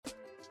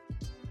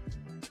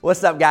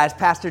What's up, guys?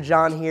 Pastor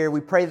John here. We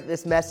pray that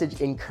this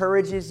message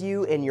encourages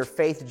you in your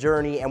faith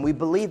journey, and we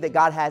believe that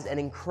God has an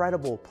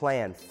incredible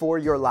plan for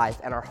your life,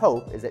 and our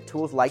hope is that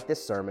tools like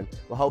this sermon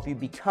will help you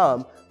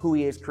become who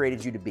He has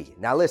created you to be.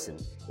 Now listen,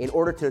 in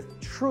order to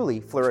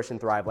truly flourish and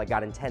thrive like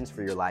God intends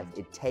for your life,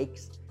 it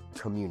takes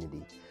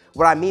community.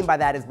 What I mean by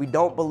that is we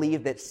don't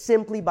believe that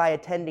simply by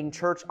attending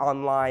church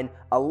online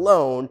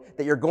alone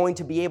that you're going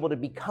to be able to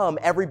become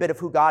every bit of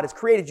who God has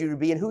created you to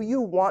be and who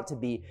you want to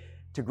be.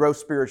 To grow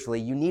spiritually,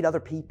 you need other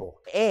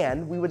people,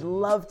 and we would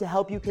love to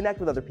help you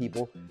connect with other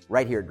people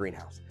right here at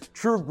Greenhouse.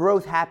 True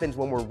growth happens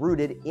when we're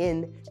rooted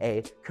in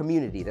a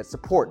community that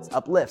supports,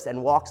 uplifts,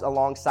 and walks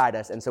alongside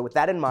us. And so with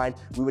that in mind,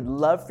 we would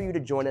love for you to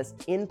join us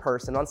in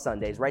person on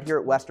Sundays right here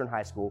at Western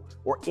High School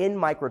or in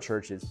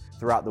microchurches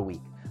throughout the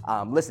week.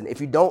 Listen, if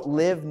you don't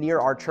live near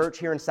our church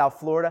here in South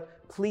Florida,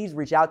 please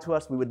reach out to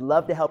us. We would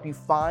love to help you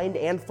find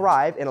and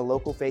thrive in a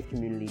local faith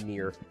community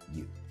near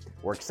you.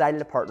 We're excited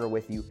to partner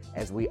with you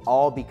as we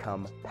all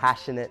become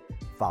passionate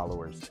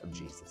followers of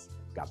Jesus.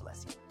 God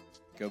bless you.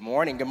 Good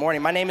morning. Good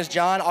morning. My name is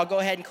John. I'll go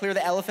ahead and clear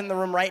the elephant in the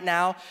room right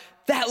now.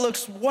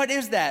 What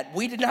is that?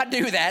 We did not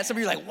do that. Some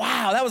of you are like,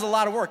 wow, that was a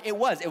lot of work. It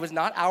was. It was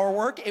not our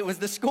work. It was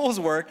the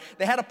school's work.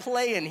 They had a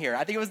play in here.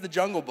 I think it was the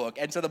Jungle Book.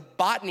 And so the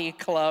botany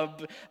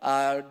club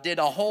did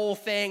a whole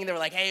thing. They were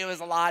like, hey, it was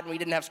a lot, and we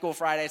didn't have school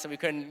Friday, so we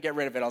couldn't get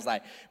rid of it. I was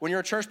like, when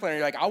you're a church planner,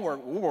 you're like,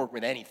 we'll work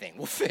with anything.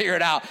 We'll figure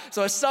it out.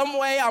 So in some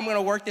way, I'm going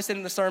to work this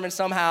into the sermon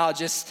somehow.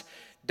 Just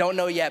don't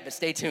know yet, but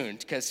stay tuned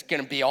because it's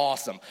going to be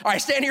awesome. All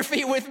right, stand on your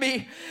feet with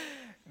me.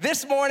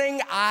 This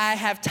morning, I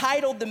have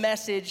titled the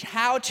message,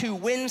 How to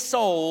Win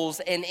Souls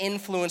and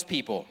Influence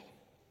People.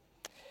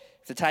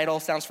 If the title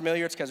sounds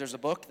familiar, it's because there's a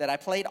book that I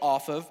played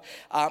off of.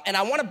 And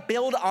I want to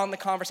build on the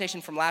conversation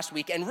from last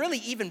week and really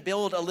even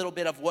build a little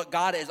bit of what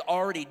God is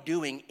already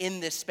doing in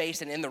this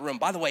space and in the room.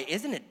 By the way,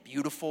 isn't it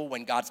beautiful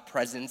when God's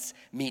presence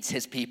meets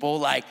His people?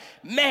 Like,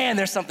 man,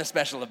 there's something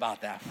special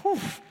about that.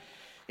 Whew.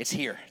 It's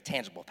here,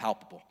 tangible,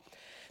 palpable.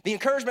 The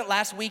encouragement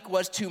last week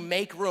was to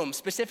make room.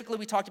 Specifically,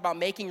 we talked about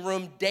making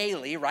room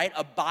daily, right?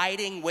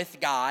 Abiding with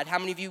God. How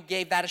many of you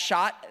gave that a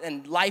shot?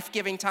 And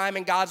life-giving time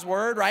in God's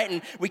Word, right?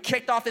 And we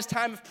kicked off this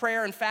time of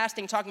prayer and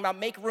fasting talking about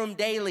make room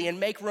daily and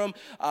make room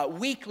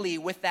weekly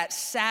with that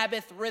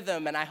Sabbath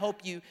rhythm. And I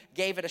hope you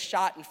gave it a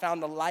shot and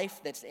found the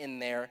life that's in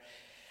there.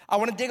 I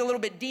want to dig a little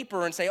bit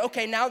deeper and say,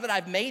 okay, now that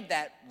I've made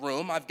that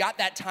room, I've got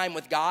that time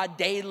with God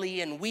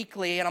daily and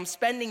weekly, and I'm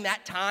spending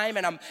that time,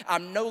 and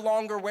I'm no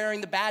longer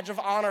wearing the badge of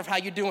honor of how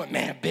you doing,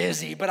 man,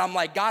 busy. But I'm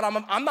like, God,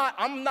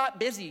 I'm not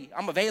busy.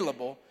 I'm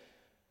available.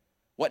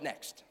 What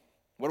next?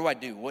 What do I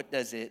do? What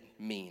does it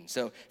mean?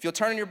 So if you'll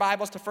turn in your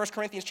Bibles to 1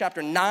 Corinthians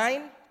chapter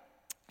 9.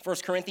 1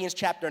 Corinthians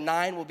chapter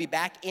 9, we'll be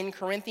back in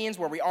Corinthians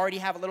where we already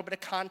have a little bit of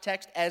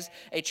context as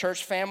a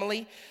church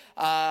family.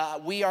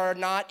 We are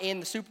not in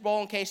the Super Bowl,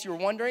 in case you were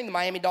wondering. The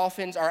Miami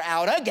Dolphins are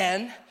out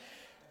again.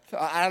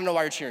 I don't know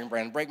why you're cheering,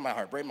 Brandon. Break my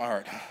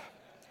heart.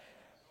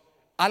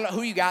 I don't know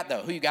who you got,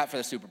 though. Who you got for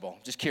the Super Bowl?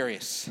 Just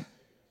curious.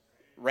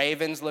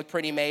 Ravens look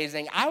pretty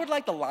amazing. I would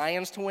like the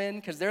Lions to win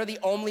because they're the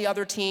only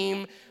other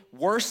team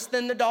worse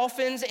than the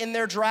Dolphins in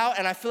their drought,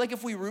 and I feel like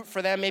if we root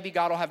for them, maybe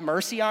God will have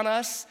mercy on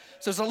us.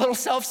 So it's a little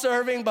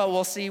self-serving, but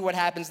we'll see what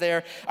happens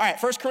there. All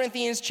right, 1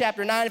 Corinthians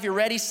chapter 9, if you're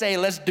ready, say,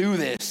 let's do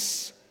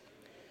this.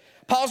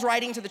 Paul's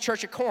writing to the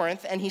church at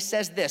Corinth, and he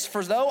says this,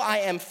 for though I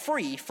am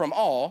free from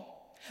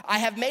all, I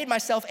have made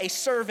myself a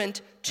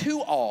servant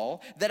to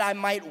all, that I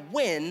might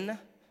win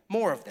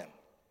more of them.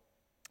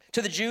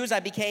 To the Jews, I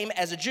became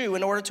as a Jew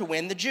in order to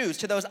win the Jews.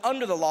 To those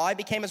under the law, I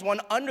became as one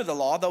under the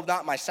law, though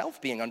not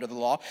myself being under the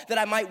law, that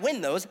I might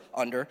win those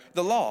under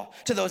the law.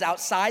 To those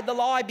outside the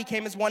law, I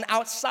became as one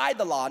outside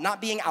the law,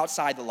 not being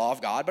outside the law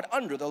of God, but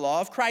under the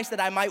law of Christ, that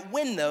I might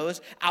win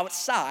those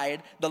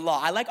outside the law.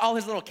 I like all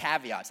his little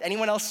caveats.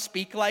 Anyone else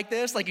speak like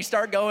this? Like you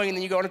start going, and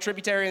then you go on a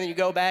tributary, and then you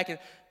go back, and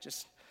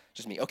just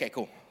me. Okay,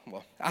 cool.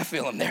 Well, I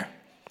feel him there.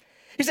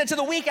 He said, to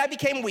the weak, I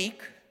became weak,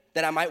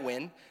 that I might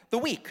win the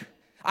weak.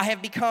 I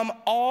have become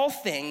all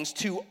things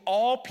to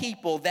all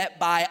people that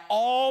by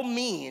all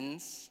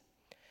means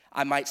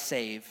I might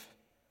save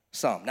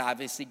some. Now,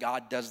 obviously,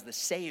 God does the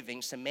saving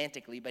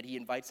semantically, but he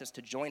invites us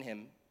to join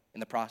him in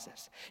the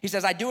process. He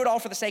says, I do it all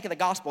for the sake of the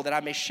gospel, that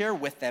I may share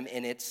with them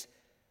in its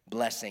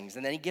blessings.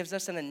 And then he gives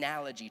us an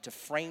analogy to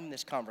frame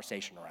this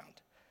conversation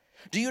around.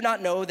 Do you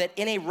not know that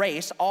in a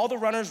race, all the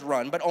runners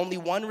run, but only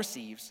one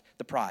receives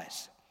the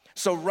prize?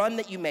 So run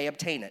that you may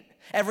obtain it.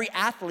 Every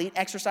athlete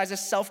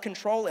exercises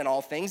self-control in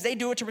all things. They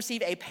do it to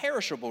receive a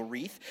perishable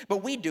wreath,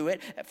 but we do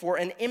it for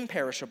an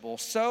imperishable.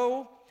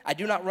 So I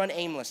do not run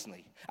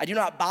aimlessly. I do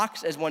not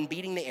box as one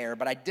beating the air,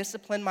 but I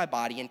discipline my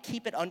body and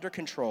keep it under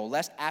control,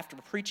 lest after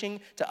preaching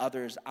to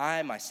others,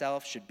 I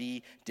myself should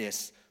be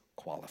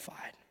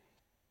disqualified.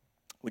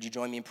 Would you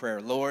join me in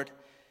prayer? Lord,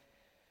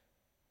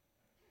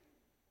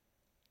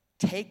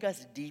 take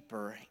us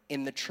deeper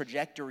in the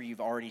trajectory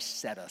you've already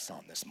set us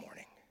on this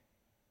morning.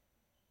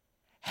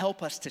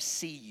 Help us to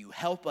see you.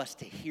 Help us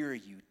to hear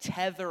you.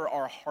 Tether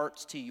our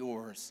hearts to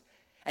yours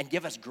and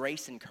give us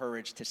grace and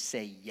courage to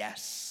say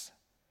yes.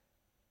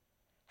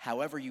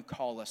 however you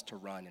call us to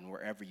run and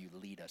wherever you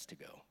lead us to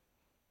go.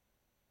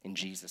 In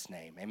Jesus'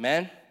 name,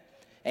 amen?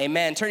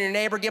 Amen. Turn to your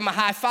neighbor, give him a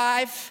high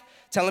five.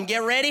 Tell him, get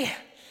ready.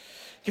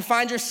 You can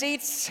find your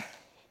seats.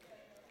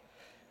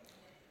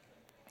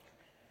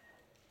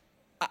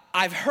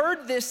 I've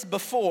heard this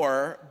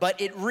before,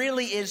 but it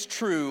really is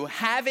true.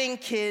 Having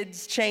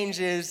kids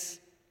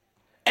changes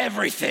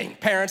everything.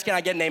 Parents, can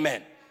I get an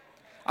amen?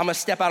 I'm gonna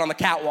step out on the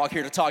catwalk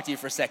here to talk to you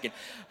for a second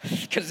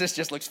because this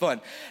just looks fun.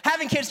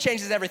 Having kids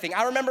changes everything.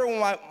 I remember when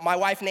my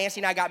wife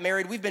Nancy and I got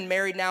married. We've been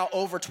married now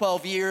over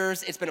 12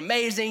 years. It's been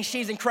amazing.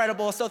 She's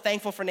incredible. So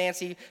thankful for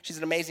Nancy. She's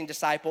an amazing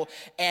disciple.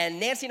 And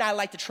Nancy and I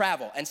like to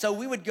travel. And so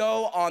we would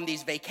go on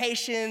these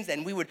vacations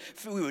and we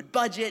would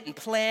budget and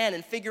plan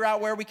and figure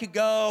out where we could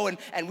go.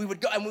 And we would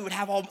go and we would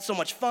have so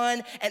much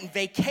fun. And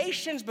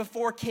vacations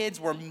before kids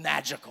were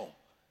magical.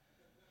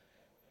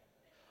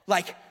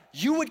 Like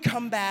you would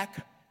come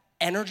back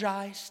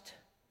energized,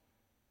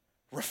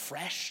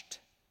 refreshed,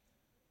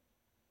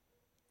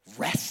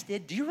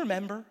 rested. Do you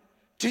remember?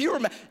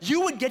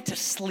 You would get to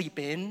sleep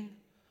in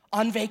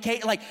on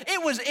vacation. Like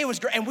it was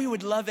great, and we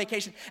would love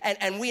vacation,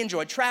 and we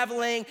enjoyed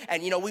traveling,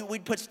 and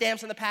we'd put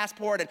stamps on the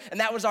passport, and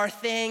that was our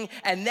thing.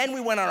 And then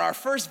we went on our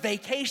first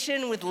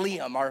vacation with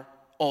Liam, our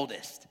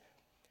oldest,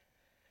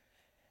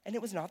 and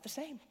it was not the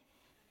same.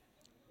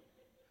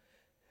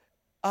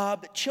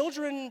 But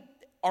children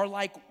are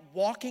like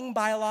walking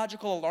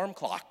biological alarm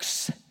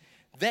clocks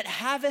that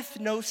haveth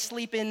no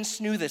sleep in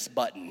snoothus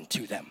button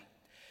to them.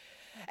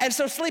 And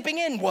so sleeping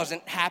in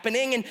wasn't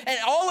happening, and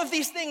all of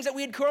these things that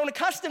we had grown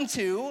accustomed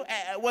to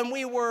when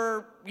we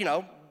were,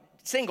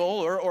 single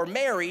or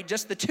married,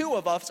 just the two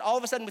of us, all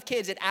of a sudden with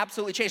kids, it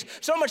absolutely changed.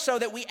 So much so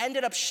that we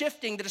ended up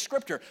shifting the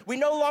descriptor. We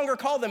no longer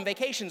call them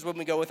vacations when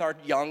we go with our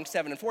young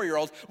 7 and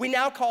 4-year-olds. We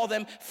now call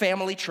them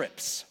family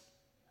trips.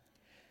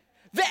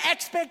 The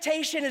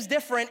expectation is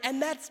different,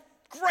 and that's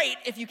great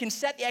if you can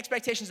set the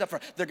expectations up for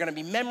they're gonna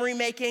be memory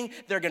making,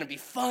 they're gonna be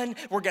fun,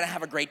 we're gonna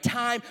have a great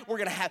time, we're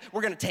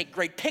gonna take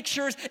great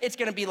pictures, it's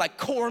gonna be like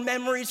core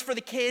memories for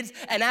the kids,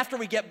 and after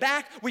we get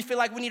back, we feel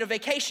like we need a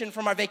vacation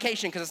from our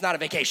vacation because it's not a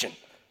vacation.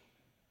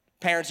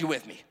 Parents, you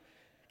with me?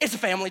 It's a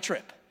family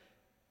trip.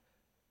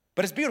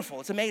 But it's beautiful,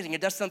 it's amazing,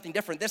 it does something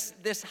different.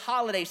 This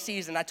holiday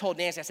season, I told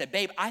Nancy, I said,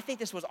 babe, I think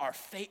this was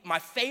my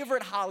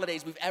favorite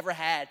holidays we've ever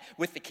had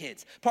with the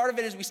kids. Part of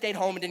it is we stayed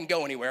home and didn't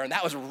go anywhere, and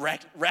that was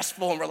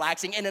restful and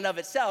relaxing in and of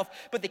itself.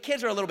 But the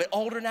kids are a little bit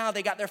older now,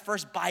 they got their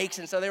first bikes,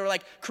 and so they were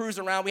like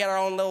cruising around. We had our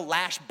own little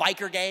Lash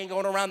biker gang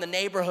going around the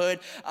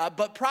neighborhood.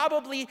 But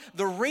probably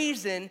the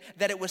reason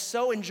that it was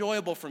so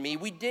enjoyable for me,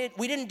 we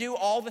didn't do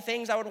all the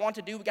things I would want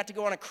to do. We got to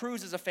go on a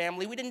cruise as a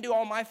family. We didn't do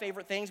all my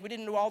favorite things. We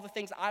didn't do all the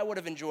things I would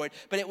have enjoyed,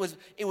 but it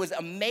was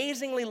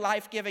amazingly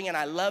life-giving, and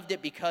I loved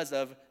it because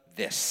of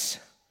this.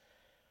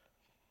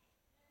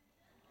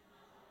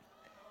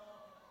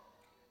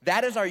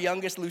 That is our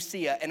youngest,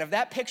 Lucia, and if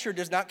that picture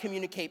does not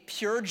communicate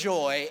pure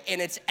joy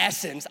in its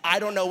essence, I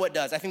don't know what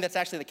does. I think that's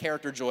actually the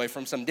character Joy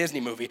from some Disney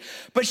movie.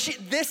 But she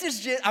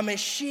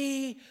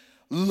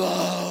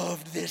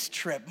loved this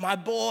trip. My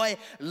boy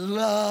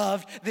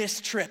loved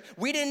this trip.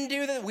 We didn't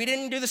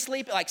do the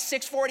sleep at like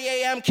 6:40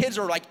 a.m. Kids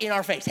were like in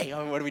our face. Hey,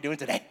 what are we doing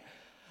today?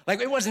 Like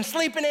it wasn't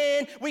sleeping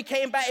in, we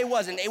came back, it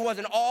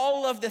wasn't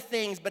all of the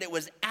things, but it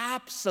was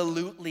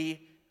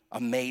absolutely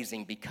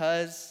amazing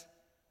because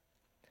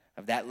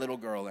of that little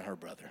girl and her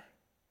brother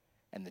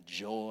and the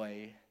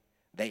joy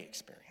they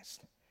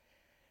experienced.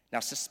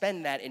 Now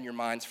suspend that in your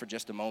minds for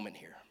just a moment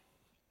here.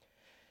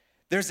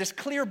 There's this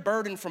clear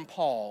burden from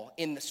Paul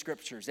in the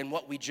scriptures in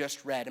what we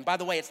just read. And by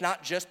the way, it's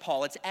not just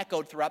Paul, it's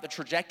echoed throughout the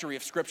trajectory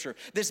of scripture.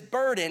 This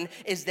burden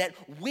is that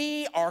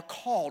we are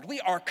called, we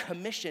are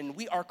commissioned,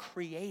 we are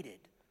created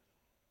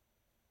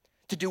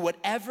to do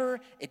whatever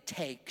it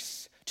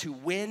takes to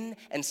win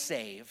and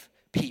save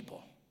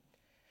people.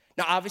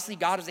 Now, obviously,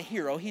 God is a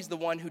hero. He's the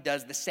one who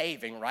does the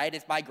saving, right?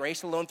 It's by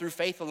grace alone, through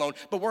faith alone.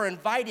 But we're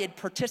invited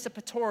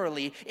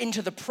participatorily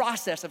into the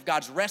process of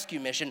God's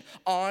rescue mission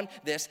on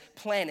this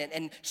planet.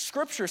 And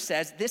Scripture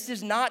says this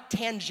is not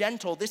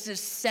tangential. This is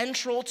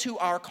central to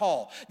our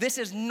call. This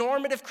is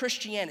normative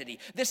Christianity.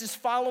 This is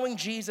following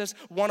Jesus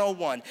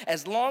 101.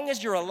 As long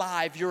as you're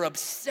alive, you're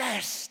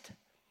obsessed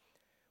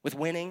with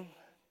winning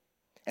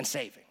and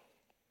saving.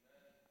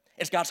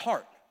 It's God's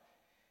heart.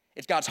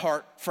 It's God's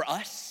heart for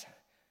us.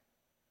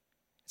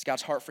 It's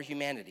God's heart for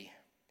humanity.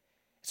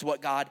 It's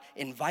what God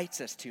invites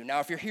us to. Now,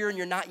 if you're here and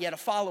you're not yet a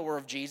follower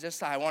of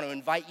Jesus, I want to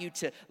invite you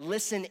to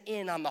listen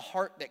in on the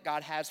heart that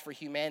God has for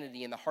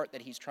humanity and the heart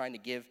that he's trying to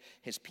give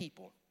his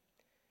people.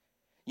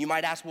 You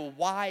might ask, well,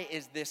 why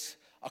is this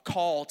a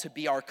call to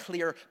be our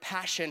clear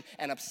passion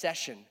and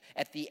obsession?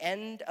 At the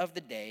end of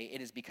the day, it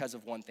is because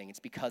of one thing. It's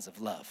because of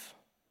love.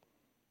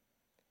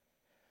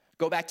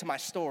 Go back to my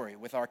story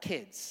with our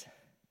kids.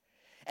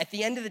 At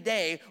the end of the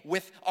day,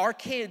 with our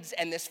kids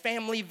and this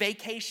family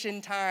vacation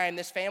time,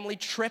 this family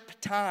trip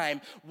time,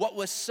 what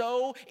was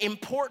so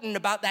important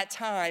about that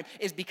time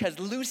is because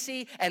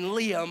Lucy and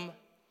Liam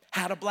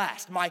had a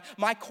blast.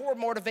 My core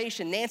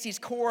motivation, Nancy's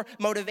core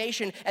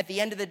motivation at the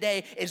end of the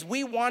day is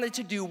we wanted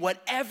to do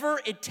whatever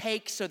it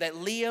takes so that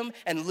Liam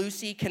and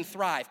Lucy can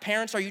thrive.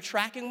 Parents, are you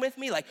tracking with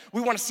me? Like,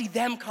 we want to see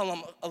them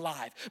come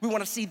alive. We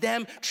want to see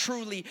them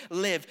truly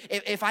live.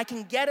 If I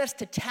can get us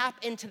to tap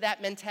into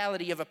that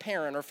mentality of a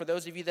parent, or for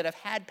those of you that have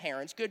had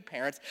parents, good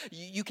parents,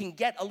 you can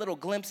get a little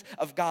glimpse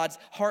of God's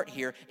heart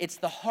here. It's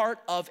the heart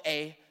of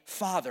a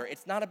father.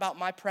 It's not about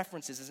my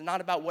preferences. It's not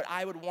about what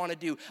I would want to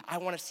do. I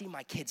want to see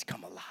my kids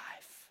come alive.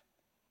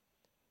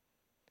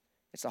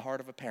 It's the heart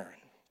of a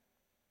parent.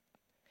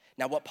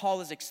 Now, what Paul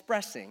is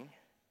expressing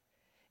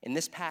in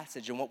this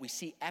passage and what we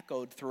see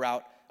echoed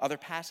throughout other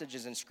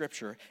passages in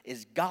Scripture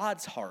is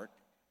God's heart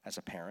as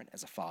a parent,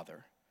 as a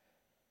father,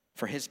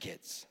 for his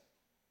kids.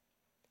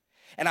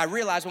 And I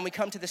realize when we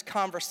come to this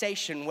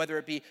conversation, whether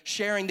it be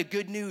sharing the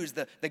good news,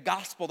 the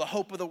gospel, the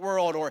hope of the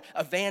world, or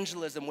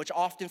evangelism, which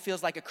often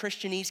feels like a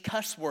Christianese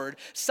cuss word,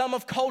 some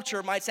of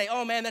culture might say,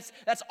 oh man,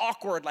 that's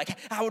awkward. Like,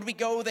 how would we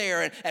go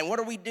there? And what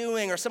are we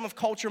doing? Or some of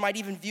culture might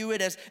even view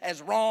it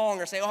as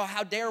wrong or say, oh,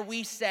 how dare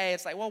we say?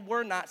 It's like, well,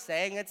 we're not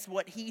saying. It's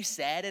what he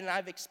said and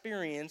I've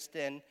experienced.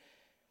 And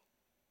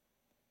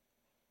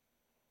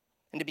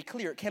to be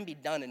clear, it can be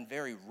done in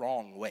very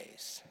wrong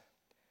ways.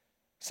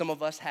 Some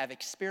of us have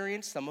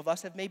experienced, some of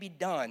us have maybe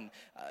done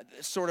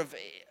sort of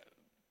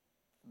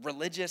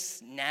religious,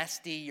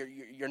 nasty,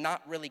 you're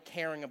not really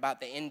caring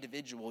about the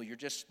individual, you're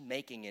just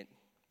making it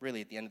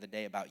really at the end of the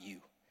day about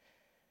you.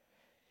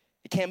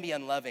 It can be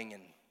unloving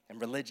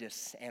and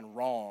religious and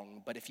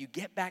wrong, but if you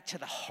get back to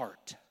the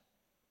heart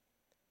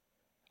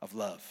of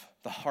love,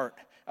 the heart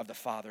of the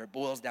Father, it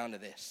boils down to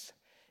this.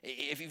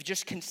 If you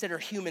just consider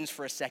humans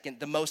for a second,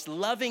 the most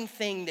loving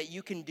thing that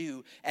you can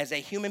do as a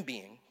human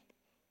being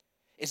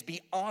is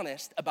be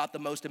honest about the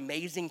most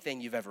amazing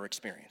thing you've ever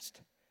experienced.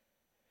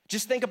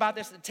 Just think about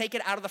this, take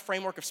it out of the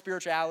framework of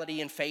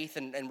spirituality and faith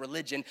and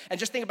religion, and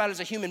just think about it as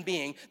a human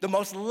being. The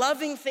most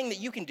loving thing that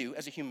you can do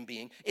as a human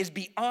being is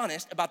be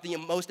honest about the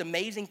most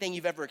amazing thing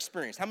you've ever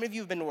experienced. How many of you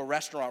have been to a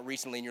restaurant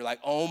recently and you're like,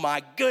 oh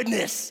my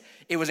goodness,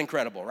 it was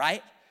incredible,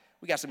 right?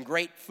 We got some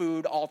great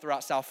food all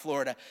throughout South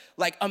Florida.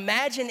 Like,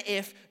 imagine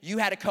if you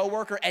had a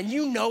coworker and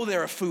you know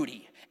they're a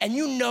foodie, and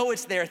you know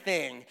it's their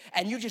thing,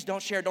 and you just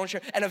don't share.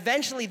 And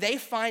eventually they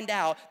find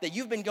out that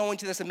you've been going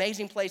to this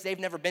amazing place they've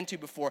never been to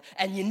before,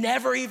 and you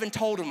never even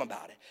told them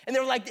about it. And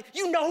they're like,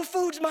 you know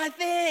food's my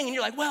thing. And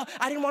you're like, well,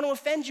 I didn't want to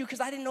offend you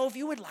because I didn't know if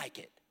you would like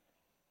it.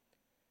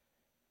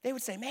 They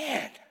would say,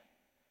 man,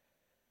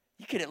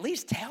 you could at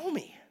least tell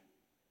me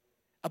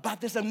about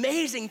this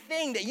amazing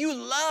thing that you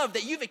love,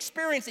 that you've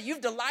experienced, that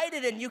you've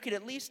delighted in. You could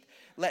at least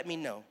let me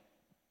know.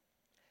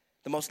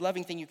 The most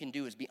loving thing you can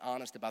do is be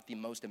honest about the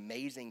most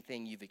amazing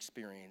thing you've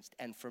experienced.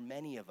 And for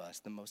many of us,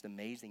 the most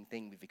amazing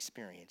thing we've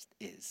experienced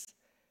is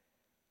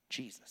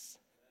Jesus.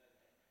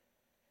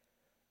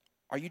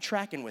 Are you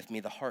tracking with me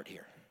the heart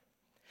here?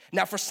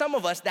 Now, for some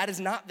of us, that is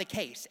not the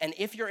case. And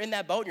if you're in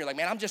that boat and you're like,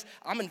 man,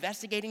 I'm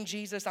investigating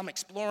Jesus, I'm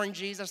exploring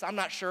Jesus, I'm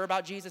not sure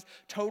about Jesus,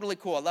 totally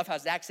cool. I love how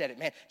Zach said it,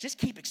 man, just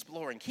keep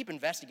exploring, keep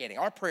investigating.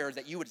 Our prayer is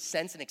that you would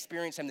sense and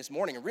experience him this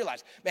morning and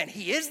realize, man,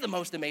 he is the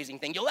most amazing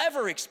thing you'll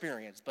ever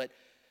experience. But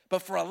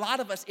for a lot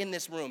of us in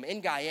this room,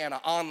 in Guyana,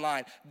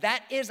 online,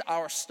 that is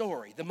our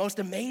story. The most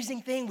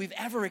amazing thing we've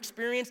ever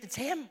experienced, it's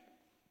him.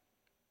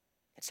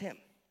 It's him.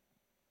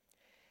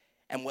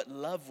 And what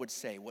love would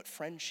say, what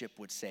friendship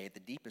would say at the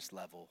deepest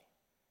level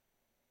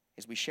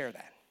is we share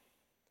that.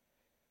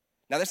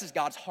 Now, this is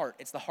God's heart.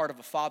 It's the heart of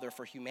a father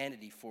for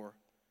humanity, for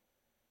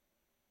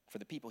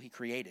the people he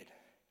created.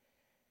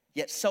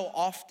 Yet so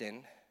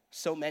often,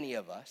 so many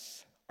of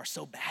us are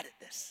so bad at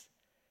this,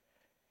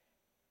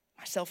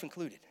 myself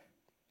included.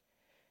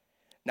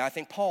 Now, I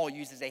think Paul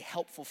uses a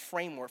helpful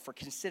framework for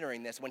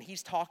considering this when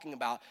he's talking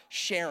about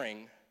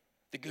sharing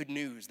the good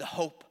news, the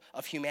hope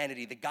of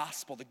humanity, the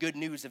gospel, the good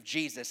news of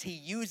Jesus. He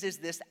uses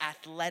this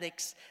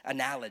athletics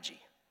analogy.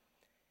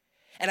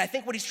 And I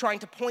think what he's trying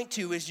to point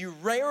to is you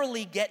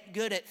rarely get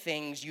good at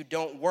things you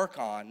don't work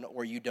on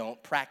or you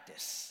don't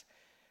practice.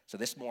 So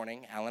this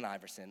morning, Allen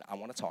Iverson, I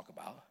want to talk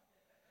about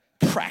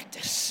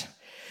practice.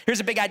 Here's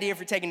a big idea. If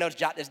you're taking notes,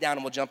 jot this down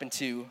and we'll jump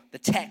into the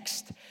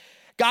text.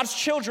 God's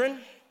children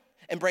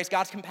embrace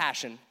God's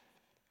compassion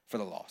for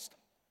the lost.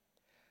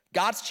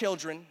 God's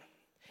children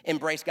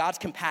embrace God's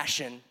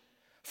compassion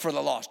for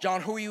the lost.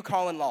 John, who are you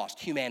calling lost?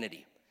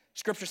 Humanity.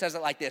 Scripture says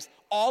it like this.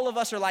 All of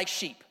us are like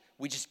sheep.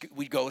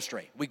 We go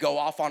astray. We go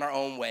off on our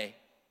own way.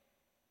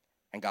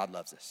 And God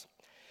loves us.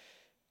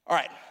 All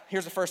right,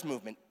 here's the first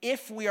movement.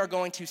 If we are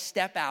going to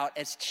step out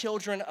as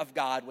children of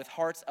God with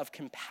hearts of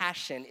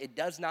compassion, it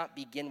does not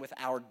begin with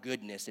our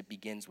goodness. It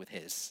begins with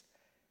his.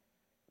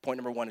 Point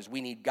number one is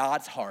we need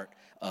God's heart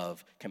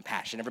of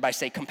compassion. Everybody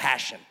say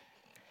compassion.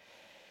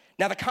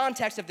 Now, the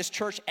context of this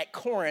church at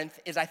Corinth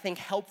is, I think,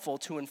 helpful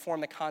to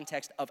inform the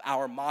context of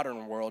our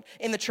modern world.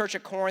 In the church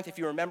at Corinth, if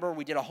you remember,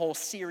 we did a whole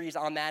series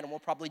on that, and we'll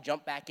probably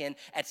jump back in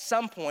at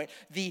some point.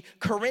 The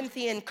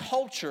Corinthian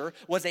culture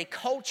was a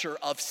culture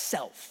of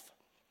self.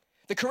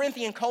 The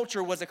Corinthian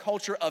culture was a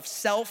culture of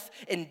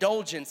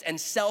self-indulgence and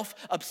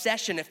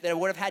self-obsession. If they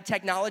would have had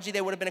technology,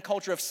 they would have been a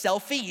culture of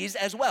selfies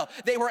as well.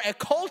 They were a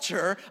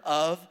culture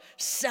of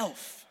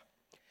self.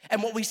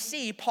 And what we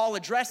see Paul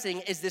addressing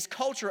is this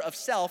culture of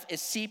self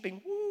is seeping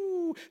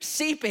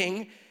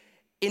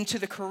into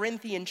the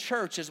Corinthian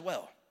church as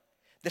well.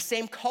 The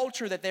same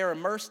culture that they're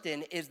immersed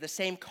in is the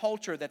same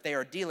culture that they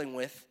are dealing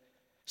with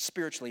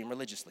spiritually and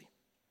religiously.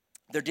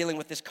 They're dealing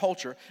with this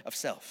culture of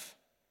self.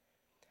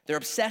 They're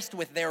obsessed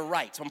with their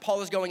rights. When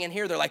Paul is going in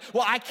here, they're like,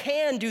 well, I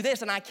can do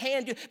this and I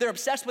can do. They're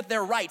obsessed with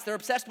their rights. They're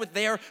obsessed with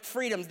their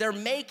freedoms. They're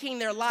making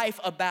their life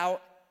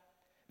about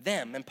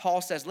them. And Paul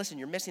says, listen,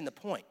 you're missing the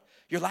point.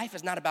 Your life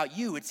is not about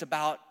you. It's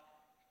about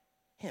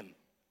him.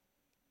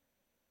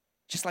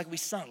 Just like we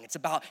sung, it's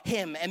about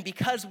him. And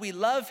because we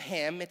love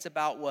him, it's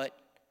about what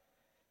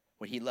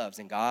he loves.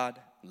 And God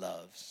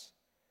loves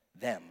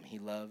them. He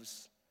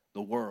loves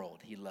the world.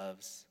 He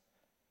loves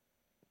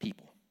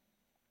people.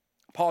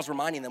 Paul's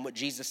reminding them what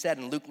Jesus said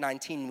in Luke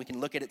 19. We can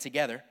look at it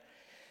together.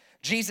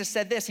 Jesus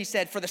said this. He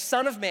said, for the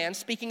Son of Man,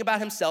 speaking about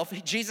himself,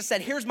 Jesus said,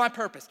 here's my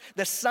purpose.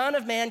 The Son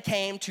of Man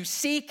came to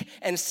seek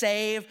and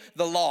save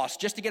the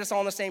lost. Just to get us all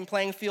on the same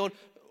playing field,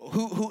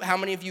 how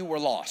many of you were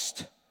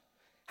lost?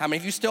 How many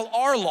of you still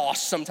are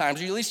lost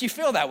sometimes? Or at least you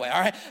feel that way, all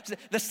right?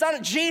 The Son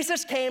of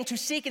Jesus came to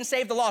seek and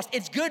save the lost.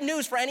 It's good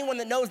news for anyone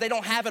that knows they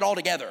don't have it all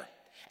together,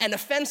 and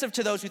offensive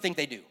to those who think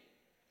they do.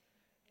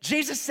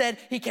 Jesus said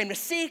he came to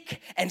seek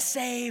and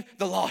save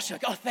the lost. You're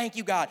like, oh, thank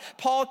you, God.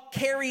 Paul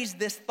carries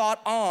this thought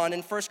on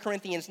in 1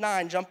 Corinthians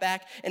 9. Jump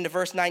back into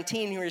verse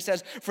 19 where he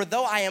says, for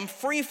though I am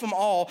free from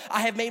all,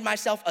 I have made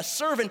myself a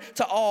servant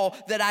to all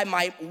that I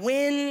might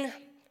win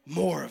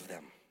more of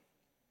them.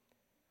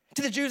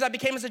 To the Jews, I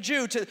became as a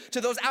Jew.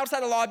 To those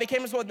outside the law, I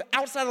became as one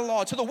outside the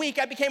law. To the weak,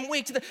 I became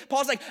weak.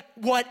 Paul's like,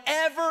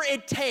 whatever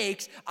it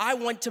takes, I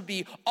want to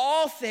be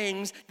all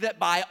things that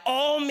by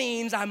all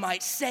means I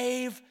might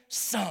save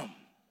some.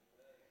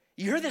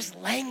 You hear this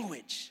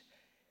language.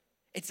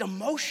 It's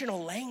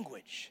emotional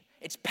language.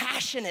 It's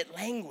passionate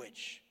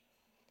language.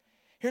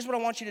 Here's what I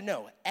want you to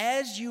know.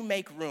 As you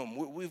make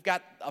room, we've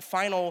got a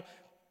final,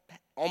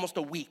 almost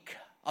a week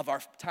of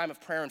our time of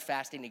prayer and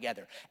fasting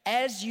together.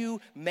 As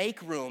you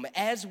make room,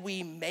 as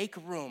we make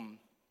room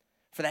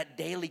for that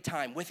daily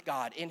time with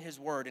God in his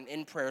word and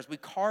in prayers, we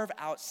carve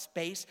out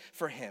space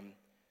for him.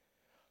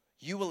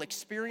 You will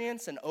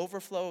experience an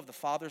overflow of the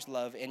Father's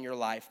love in your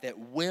life that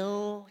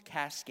will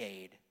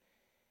cascade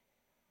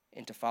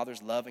into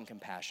Father's love and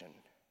compassion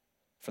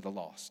for the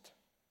lost.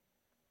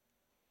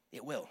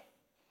 It will.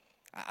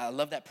 I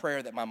love that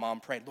prayer that my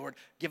mom prayed. Lord,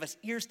 give us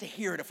ears to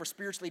hear it if we're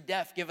spiritually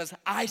deaf. Give us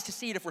eyes to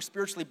see it if we're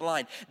spiritually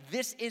blind.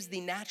 This is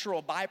the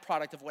natural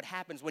byproduct of what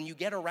happens when you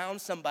get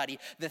around somebody.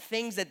 The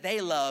things that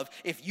they love,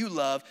 if you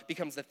love,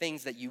 becomes the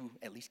things that you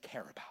at least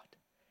care about.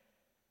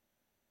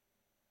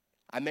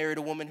 I married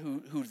a woman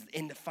who's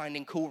into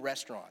finding cool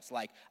restaurants.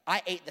 Like,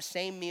 I ate the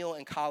same meal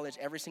in college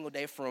every single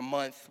day for a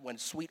month when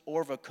Sweet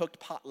Orva cooked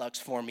potlucks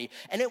for me.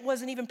 And it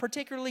wasn't even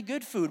particularly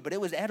good food, but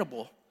it was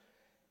edible.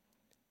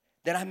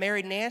 Then I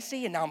married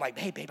Nancy, and now I'm like,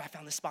 hey, babe, I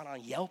found this spot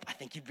on Yelp. I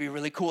think you'd be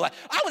really cool.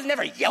 I was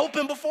never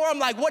Yelping before. I'm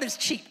like, what is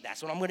cheap?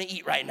 That's what I'm going to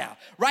eat right now,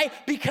 right?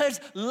 Because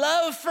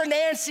love for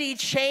Nancy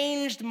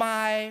changed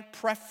my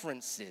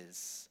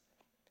preferences.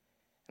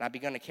 And I've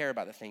begun to care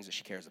about the things that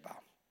she cares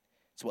about.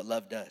 It's what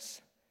love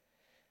does.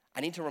 I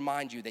need to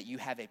remind you that you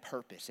have a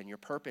purpose, and your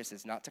purpose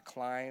is not to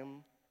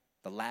climb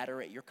the ladder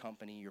at your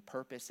company. Your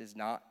purpose is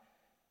not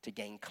to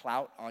gain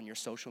clout on your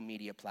social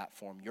media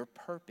platform. Your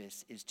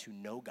purpose is to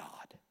know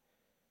God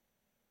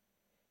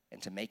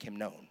and to make him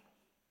known.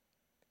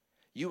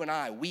 You and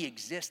I, we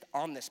exist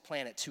on this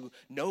planet to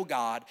know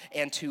God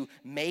and to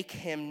make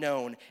him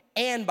known.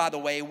 And by the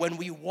way, when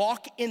we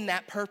walk in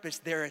that purpose,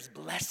 there is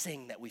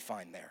blessing that we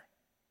find there.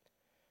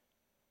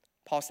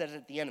 Paul said it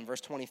at the end in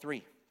verse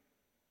 23.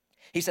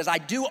 He says, I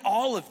do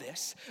all of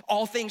this,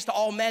 all things to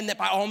all men, that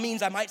by all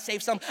means I might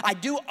save some. I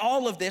do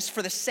all of this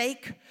for the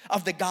sake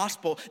of the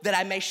gospel, that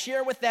I may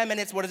share with them, and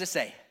it's, what does it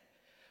say?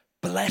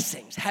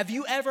 Blessings. Have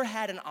you ever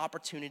had an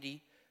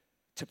opportunity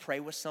to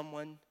pray with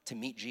someone, to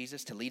meet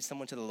Jesus, to lead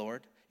someone to the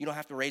Lord? You don't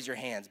have to raise your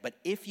hands, but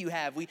if you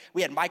have, we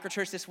had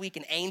microchurch this week,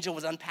 and Angel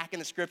was unpacking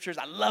the scriptures.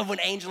 I love when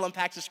Angel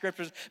unpacks the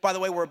scriptures. By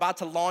the way, we're about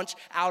to launch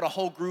out a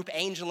whole group,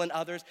 Angel and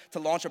others, to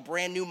launch a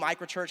brand new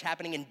microchurch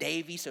happening in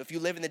Davie. So if you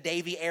live in the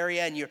Davie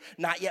area and you're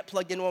not yet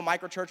plugged into a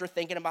microchurch or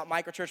thinking about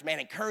microchurch, man,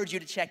 I encourage you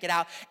to check it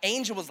out.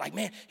 Angel was like,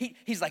 man,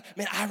 he's like,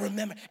 man, I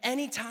remember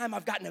anytime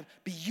I've gotten to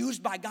be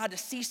used by God to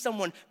see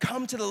someone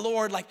come to the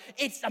Lord, like,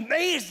 it's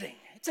amazing.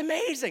 It's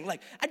amazing.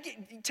 Like, I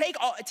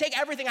take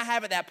everything I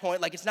have at that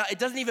point. Like, it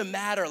doesn't even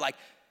matter. Like,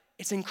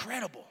 it's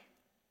incredible.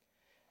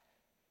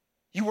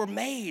 You were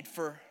made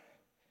for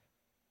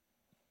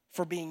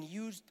being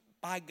used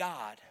by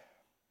God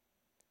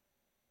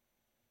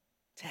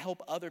to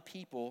help other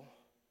people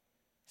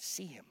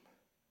see him.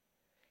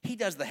 He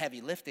does the heavy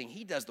lifting.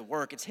 He does the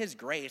work. It's his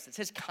grace. It's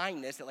his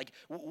kindness. That, like,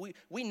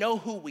 we know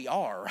who we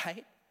are,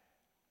 right?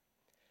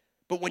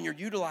 But when you're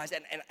utilized,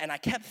 and I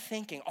kept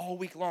thinking all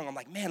week long, I'm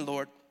like, man,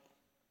 Lord,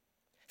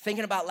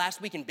 Thinking about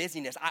last week in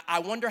busyness, I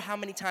wonder how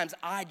many times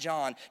I,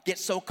 John, get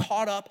so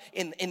caught up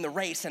in the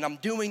race and I'm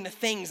doing the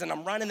things and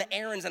I'm running the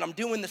errands and I'm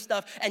doing the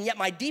stuff, and yet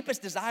my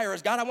deepest desire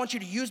is, God, I want you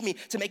to use me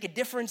to make a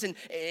difference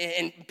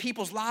in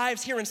people's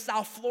lives here in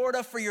South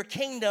Florida for your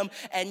kingdom,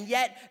 and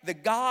yet the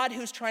God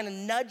who's trying to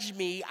nudge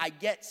me, I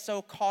get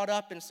so caught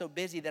up and so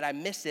busy that I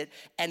miss it,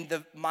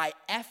 and my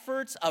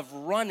efforts of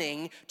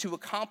running to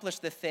accomplish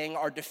the thing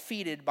are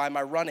defeated by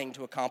my running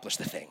to accomplish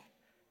the thing.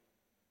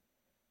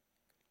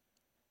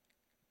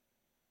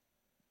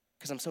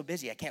 Because I'm so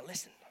busy, I can't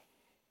listen.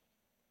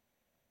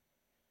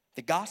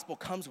 The gospel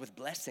comes with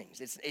blessings.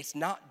 It's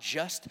not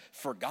just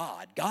for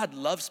God. God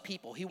loves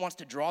people. He wants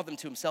to draw them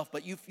to himself.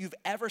 But you've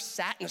ever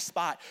sat in a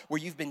spot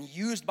where you've been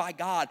used by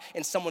God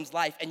in someone's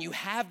life, and you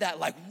have that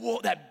like,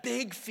 whoa, that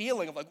big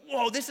feeling of like,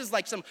 whoa, this is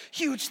like some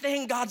huge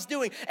thing God's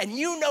doing. And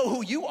you know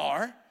who you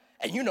are,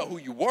 and you know who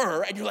you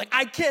were, and you're like,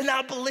 I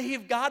cannot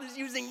believe God is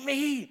using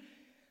me.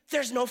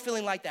 There's no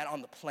feeling like that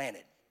on the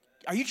planet.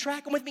 Are you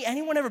tracking with me?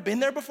 Anyone ever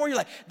been there before? You're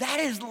like, that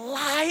is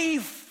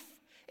life.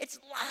 It's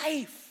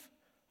life.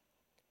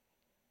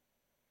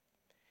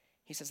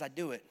 He says, I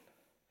do it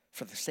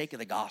for the sake of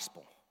the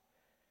gospel,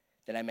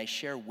 that I may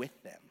share with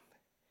them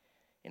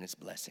in its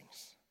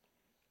blessings.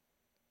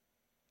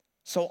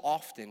 So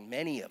often,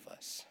 many of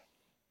us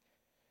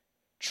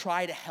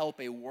try to help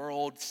a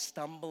world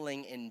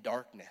stumbling in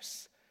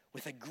darkness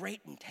with a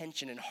great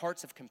intention and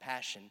hearts of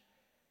compassion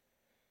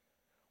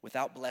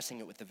without blessing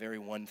it with the very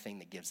one thing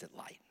that gives it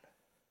light.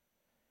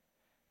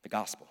 The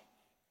gospel.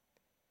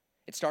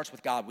 It starts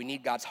with God. We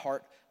need God's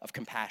heart of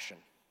compassion.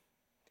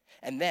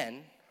 And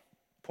then,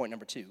 point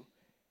number 2,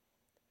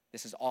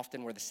 this is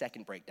often where the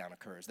second breakdown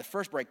occurs. The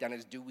first breakdown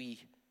is, do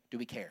we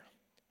care?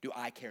 Do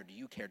I care? Do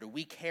you care? Do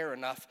we care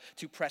enough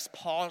to press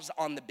pause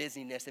on the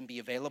busyness and be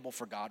available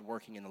for God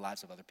working in the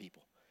lives of other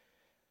people?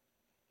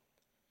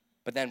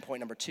 But then point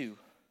number 2,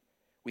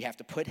 we have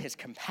to put his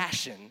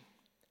compassion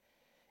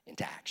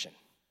into action.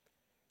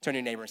 Turn to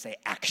your neighbor and say,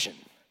 action.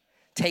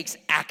 Takes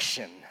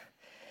action.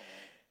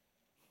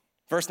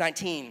 Verse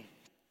 19,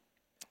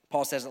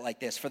 Paul says it like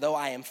this: for though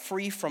I am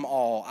free from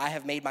all, I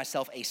have made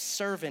myself a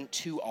servant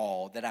to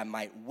all, that I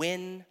might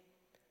win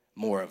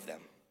more of them.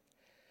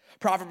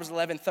 Proverbs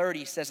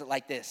 11:30 says it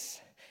like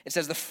this. It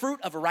says, the fruit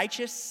of a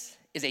righteous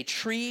is a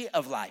tree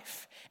of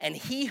life, and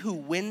he who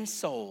wins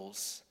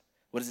souls,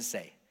 what does it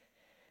say?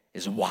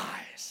 Is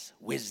wise,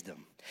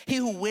 wisdom. He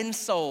who wins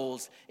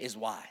souls is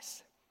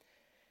wise.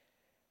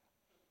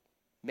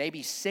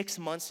 Maybe 6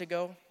 months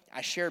ago, I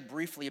shared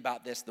briefly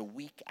about this the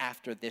week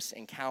after this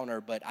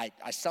encounter, but I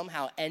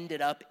somehow ended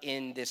up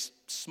in this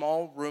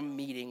small room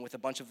meeting with a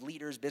bunch of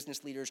leaders,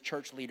 business leaders,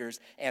 church leaders,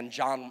 and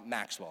John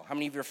Maxwell. How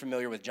many of you are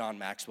familiar with John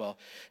Maxwell?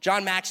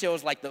 John Maxwell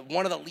is like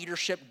one of the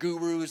leadership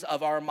gurus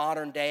of our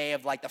modern day,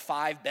 of like the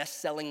 5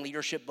 best-selling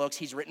leadership books.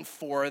 He's written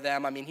 4 of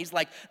them. I mean, he's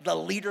like the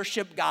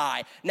leadership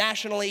guy,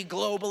 nationally,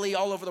 globally,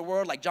 all over the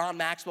world. Like John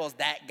Maxwell is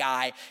that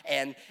guy.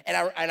 And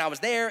I was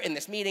there in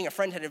this meeting. A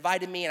friend had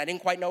invited me, and I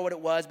didn't quite know what it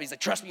was, but he's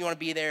like, trust me, you want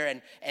to be there.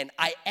 And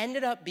I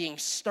ended up being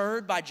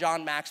stirred by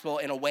John Maxwell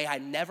in a way I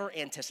never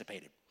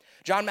anticipated.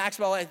 John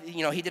Maxwell,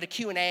 he did a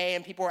Q&A,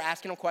 and people were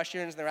asking him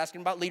questions. They were asking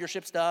him about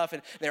leadership stuff,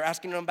 and they were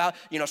asking him about,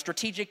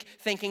 strategic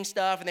thinking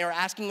stuff, and they were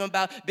asking him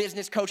about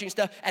business coaching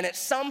stuff. And at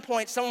some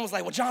point, someone was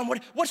like, well, John,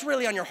 what's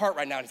really on your heart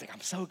right now? And he's like, I'm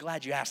so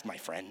glad you asked, my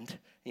friend.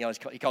 He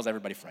calls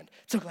everybody friend.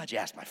 So glad you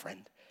asked, my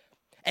friend.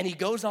 And he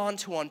goes on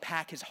to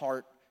unpack his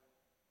heart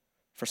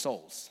for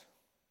souls,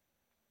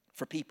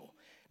 for people.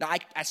 Now,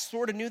 I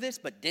sort of knew this,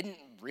 but didn't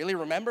really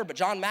remember. But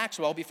John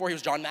Maxwell, before he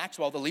was John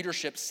Maxwell, the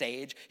leadership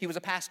sage, he was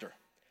a pastor.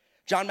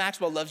 John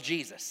Maxwell loves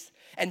Jesus.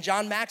 And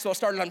John Maxwell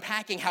started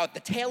unpacking how at the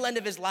tail end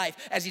of his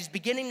life, as he's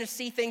beginning to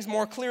see things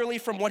more clearly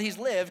from what he's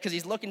lived, because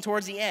he's looking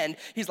towards the end,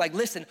 he's like,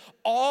 listen,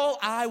 all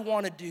I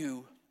want to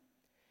do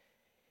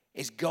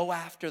is go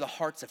after the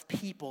hearts of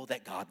people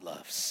that God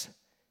loves.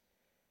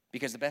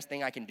 Because the best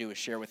thing I can do is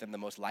share with them the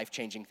most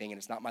life-changing thing, and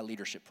it's not my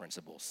leadership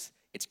principles,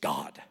 it's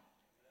God.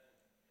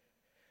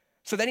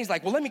 So then he's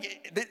like, well,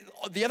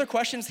 the other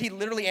questions he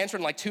literally answered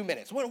in like 2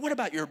 minutes. What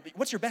about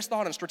what's your best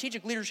thought on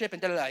strategic leadership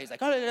and da-da-da? He's like,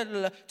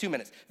 2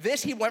 minutes.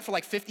 This, he went for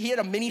like 50, he had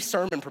a mini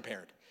sermon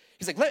prepared.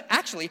 He's like,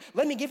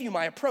 let me give you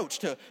my approach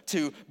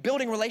to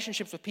building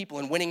relationships with people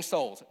and winning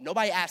souls.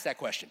 Nobody asked that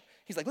question.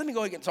 He's like, let me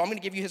go again. So I'm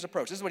gonna give you his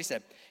approach. This is what he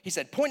said. He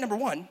said, point number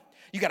 1,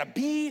 you gotta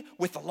be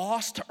with the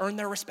lost to earn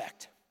their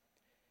respect.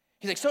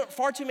 He's like, so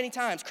far too many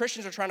times,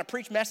 Christians are trying to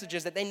preach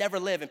messages that they never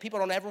live, and people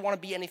don't ever wanna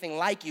be anything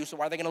like you, so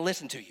why are they gonna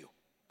listen to you?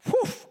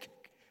 Whew,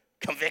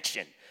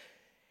 conviction.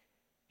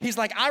 He's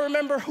like, I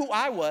remember who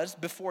I was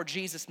before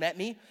Jesus met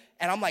me.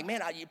 And I'm like,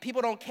 man,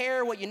 people don't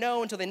care what you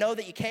know until they know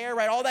that you care,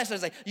 right? All that stuff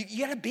is like,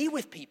 you gotta be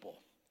with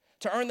people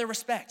to earn their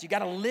respect. You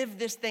gotta live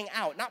this thing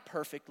out, not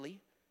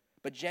perfectly,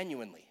 but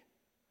genuinely,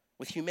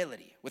 with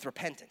humility, with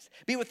repentance.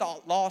 Be with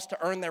the lost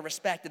to earn their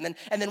respect. And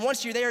then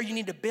once you're there, you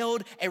need to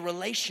build a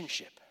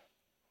relationship.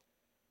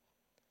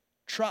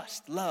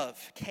 Trust,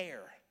 love,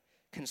 care,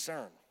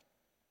 concern.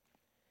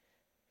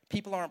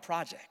 People aren't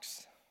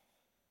projects.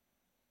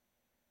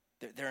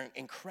 They're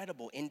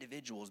incredible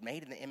individuals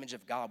made in the image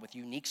of God with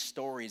unique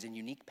stories and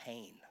unique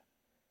pain.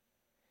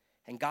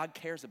 And God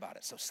cares about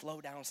it, so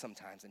slow down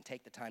sometimes and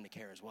take the time to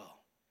care as well.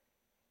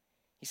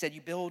 He said,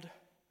 you build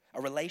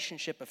a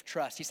relationship of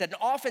trust. He said,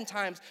 and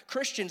oftentimes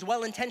Christians,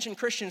 well-intentioned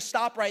Christians,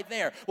 stop right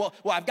there. Well,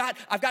 I've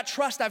got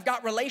trust, I've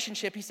got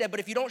relationship. He said, but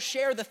if you don't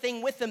share the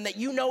thing with them that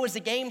you know is a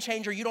game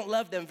changer, you don't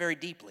love them very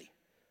deeply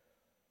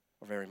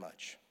or very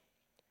much.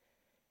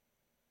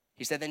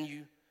 He said, then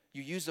you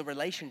use the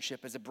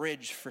relationship as a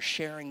bridge for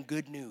sharing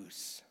good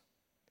news,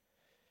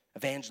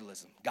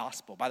 evangelism,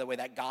 gospel. By the way,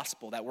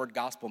 that word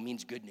gospel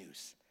means good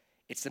news.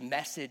 It's the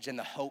message and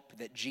the hope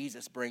that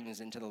Jesus brings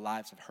into the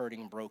lives of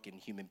hurting, broken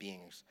human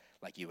beings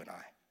like you and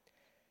I.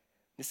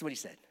 This is what he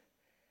said.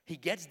 He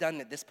gets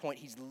done at this point.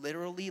 He's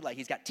literally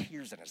he's got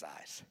tears in his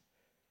eyes.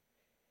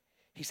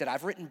 He said,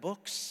 I've written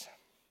books.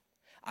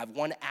 I've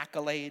won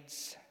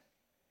accolades.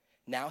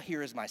 Now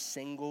here is my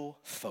single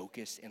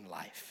focus in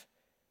life,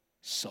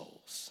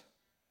 souls.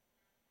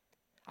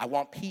 I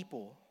want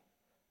people,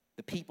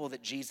 the people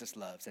that Jesus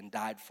loves and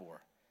died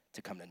for,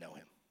 to come to know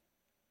him.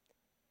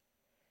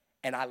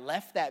 And I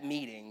left that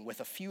meeting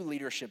with a few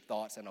leadership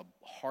thoughts and a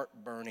heart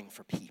burning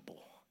for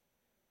people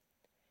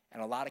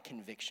and a lot of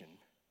conviction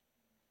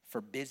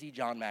for busy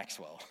John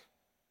Maxwell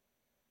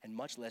and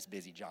much less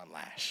busy John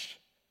Lash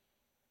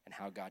and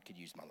how God could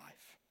use my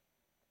life.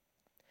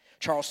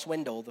 Charles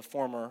Swindoll, the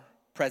former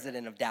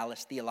president of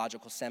Dallas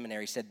Theological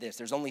Seminary, said this: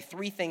 there's only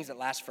three things that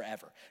last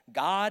forever: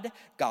 God,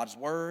 God's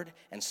word,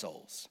 and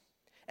souls.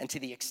 And to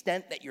the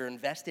extent that you're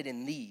invested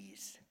in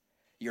these,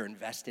 you're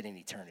invested in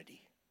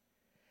eternity.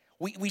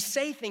 We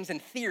say things in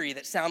theory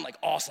that sound like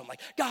awesome, like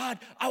God,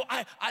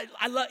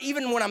 I love,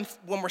 even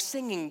when we're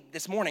singing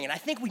this morning, and I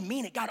think we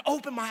mean it. God,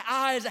 open my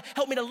eyes,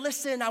 help me to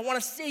listen. I want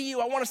to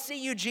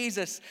see you,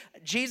 Jesus.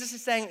 Jesus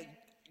is saying,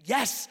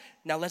 yes,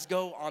 now let's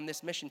go on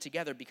this mission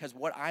together, because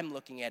what I'm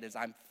looking at is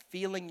I'm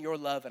feeling your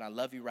love and I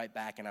love you right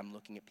back, and I'm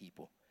looking at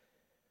people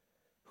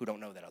who don't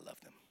know that I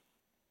love them.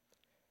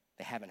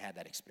 They haven't had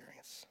that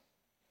experience.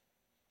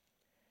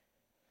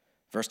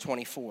 Verse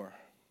 24.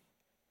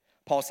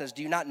 Paul says,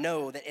 do you not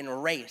know that in a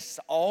race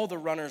all the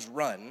runners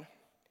run,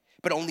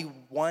 but only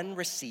one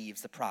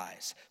receives the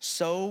prize?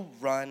 So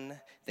run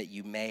that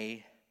you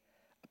may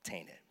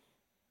obtain it.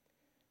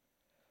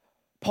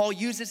 Paul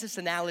uses this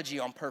analogy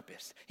on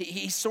purpose.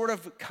 He's sort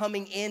of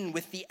coming in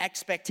with the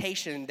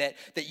expectation that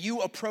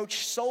you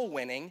approach soul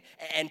winning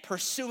and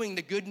pursuing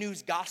the good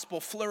news gospel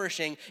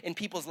flourishing in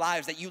people's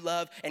lives that you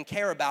love and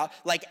care about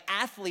like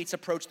athletes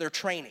approach their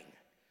training.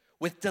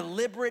 With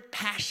deliberate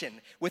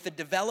passion, with a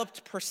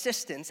developed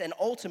persistence, and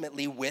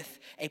ultimately with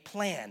a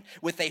plan,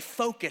 with a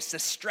focus, a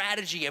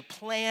strategy, a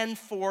plan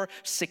for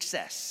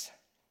success.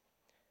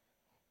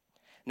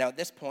 Now, at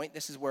this point,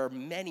 this is where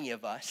many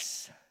of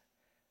us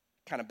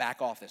kind of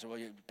back off this. Well,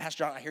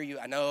 Pastor John, I hear you.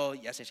 I know,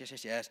 yes.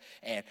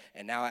 And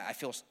now I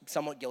feel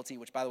somewhat guilty,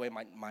 which, by the way,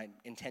 my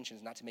intention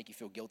is not to make you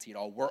feel guilty at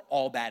all. We're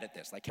all bad at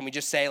this. Can we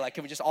just say,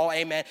 can we just all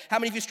amen? How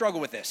many of you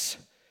struggle with this?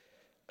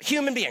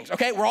 Human beings,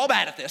 okay? We're all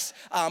bad at this.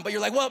 But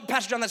you're like, well,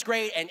 Pastor John, that's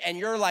great. And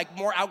you're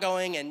more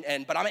outgoing,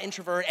 but I'm an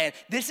introvert, and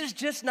this is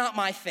just not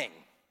my thing.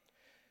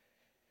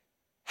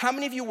 How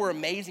many of you were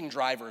amazing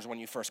drivers when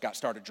you first got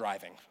started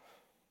driving?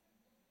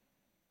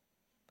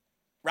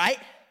 Right?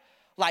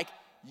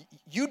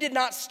 You did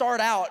not start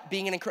out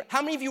being an incredible.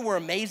 How many of you were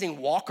amazing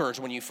walkers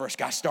when you first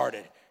got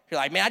started? You're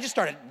like, man, I just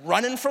started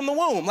running from the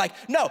womb.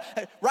 No,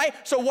 right?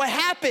 So what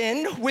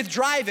happened with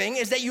driving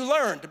is that you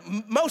learned,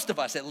 most of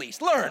us at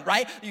least, learned,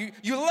 right?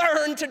 You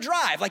learned to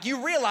drive.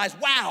 You realize,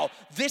 wow,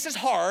 this is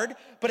hard,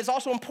 but it's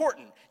also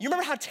important. You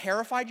remember how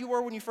terrified you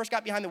were when you first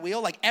got behind the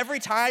wheel? Every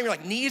time your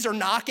knees are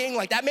knocking,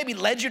 that maybe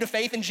led you to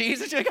faith in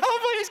Jesus. You're like,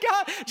 oh, please,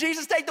 God,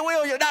 Jesus, take the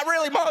wheel. You're not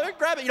really, Mom,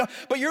 grab it,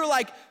 But you're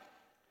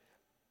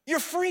you're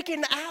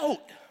freaking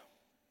out.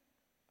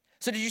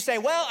 So did you say,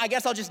 well, I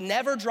guess I'll just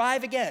never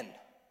drive again?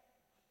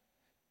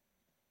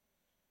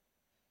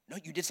 No,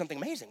 you did something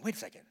amazing. Wait a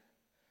second.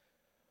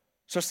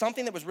 So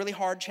something that was really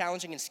hard,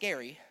 challenging, and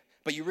scary,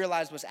 but you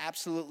realized was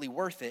absolutely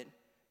worth it,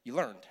 you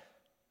learned.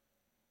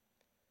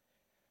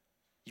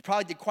 You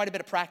probably did quite a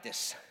bit of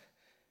practice,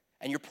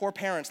 and your poor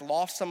parents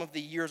lost some of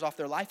the years off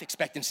their life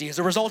expectancy as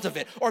a result of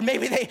it. Or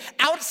maybe they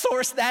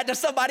outsourced that to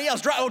somebody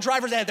else.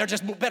 Drivers, they're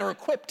just better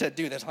equipped to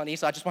do this, honey,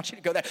 so I just want you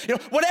to go there.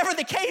 Whatever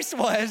the case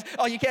was,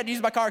 you can't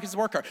use my car because it's a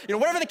work car.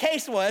 Whatever the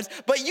case was,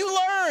 but you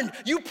learned,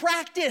 you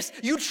practiced,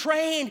 you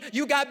trained,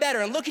 you got better.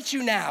 And look at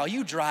you now.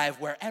 You drive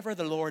wherever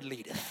the Lord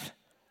leadeth.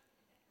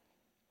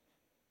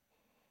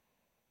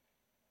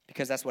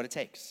 Because that's what it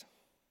takes.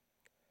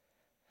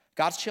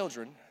 God's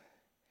children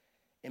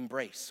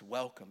embrace,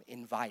 welcome,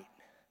 invite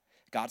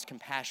God's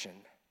compassion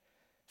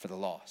for the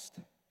lost.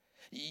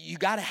 You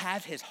got to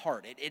have his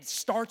heart. It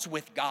starts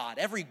with God.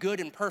 Every good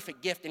and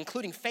perfect gift,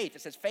 including faith.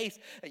 It says faith,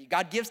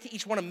 God gives to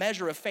each one a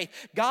measure of faith.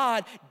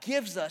 God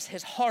gives us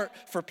his heart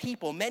for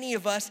people. Many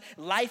of us,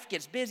 life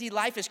gets busy,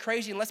 life is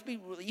crazy, and let's be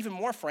even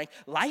more frank,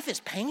 life is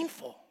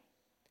painful.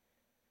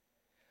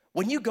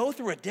 When you go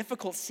through a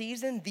difficult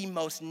season, the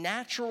most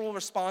natural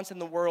response in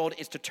the world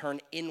is to turn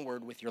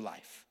inward with your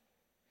life.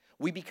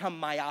 we become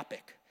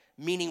myopic,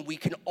 meaning we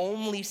can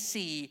only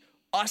see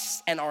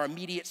us and our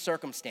immediate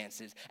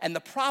circumstances. And the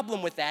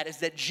problem with that is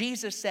that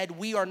Jesus said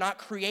we are not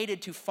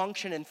created to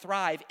function and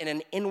thrive in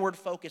an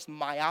inward-focused,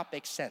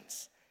 myopic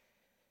sense.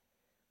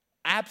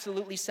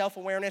 Absolutely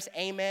self-awareness,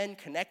 amen,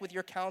 connect with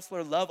your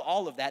counselor, love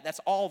all of that. That's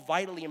all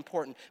vitally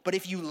important. But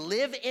if you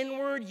live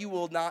inward, you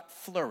will not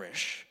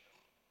flourish.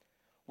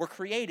 We're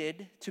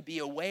created to be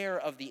aware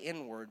of the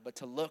inward, but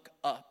to look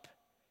up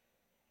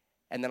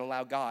and then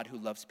allow God, who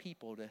loves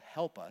people, to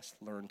help us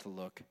learn to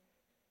look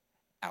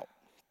out.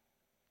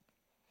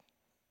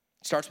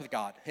 It starts with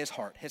God, his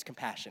heart, his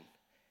compassion.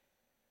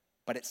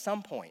 But at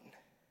some point,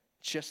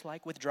 just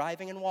like with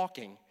driving and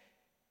walking,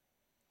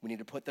 we need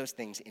to put those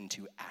things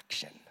into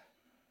action.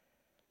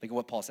 Look at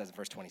what Paul says in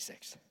verse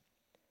 26.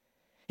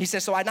 He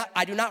says, so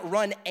I do not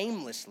run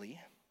aimlessly.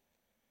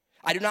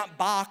 I do not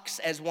box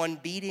as one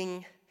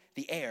beating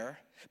the air,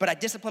 but I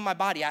discipline my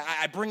body.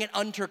 I bring it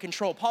under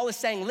control. Paul is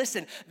saying,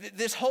 listen,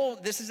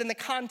 this is in the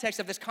context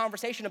of this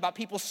conversation about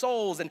people's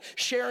souls and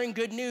sharing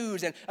good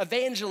news and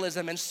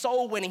evangelism and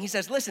soul winning. He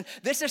says, listen,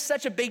 this is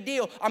such a big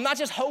deal. I'm not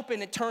just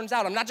hoping it turns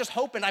out. I'm not just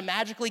hoping I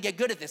magically get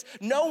good at this.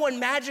 No one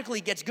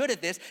magically gets good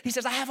at this. He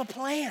says, I have a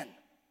plan.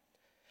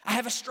 I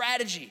have a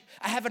strategy.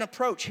 I have an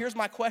approach. Here's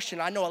my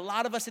question. I know a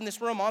lot of us in this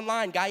room,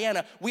 online,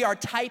 Guyana, we are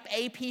type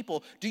A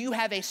people. Do you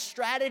have a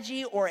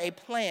strategy or a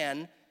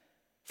plan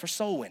for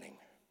soul winning?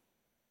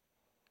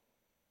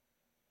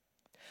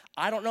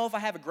 I don't know if I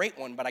have a great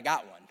one, but I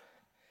got one.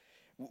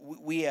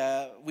 We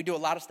do a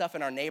lot of stuff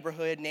in our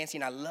neighborhood. Nancy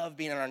and I love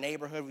being in our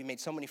neighborhood. We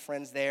made so many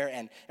friends there,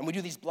 and we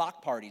do these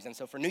block parties. And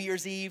so for New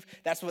Year's Eve,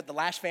 that's what the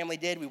Lash family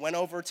did. We went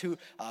over to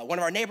one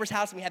of our neighbor's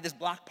house, and we had this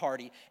block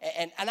party.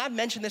 And I've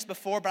mentioned this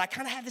before, but I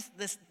kind of have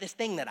this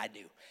thing that I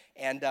do.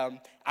 And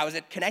I was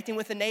connecting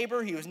with a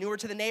neighbor. He was newer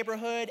to the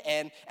neighborhood,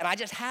 and I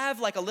just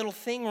have like a little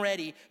thing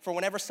ready for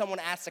whenever someone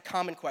asks a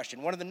common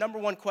question. One of the number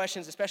one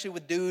questions, especially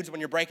with dudes when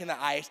you're breaking the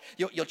ice,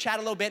 you'll chat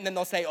a little bit, and then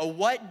they'll say, oh,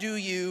 what do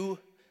you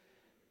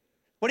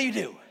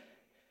do?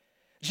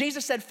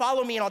 Jesus said,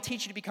 follow me and I'll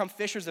teach you to become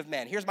fishers of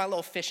men. Here's my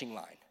little fishing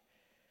line.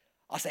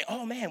 I'll say,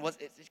 oh man, well,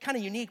 it's kind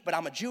of unique, but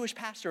I'm a Jewish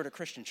pastor at a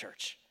Christian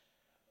church.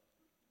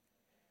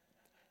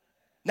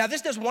 Now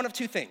this does one of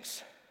two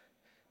things.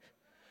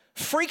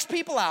 Freaks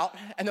people out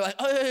and they're like,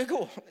 oh,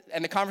 cool.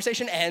 And the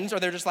conversation ends,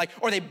 or they're just like,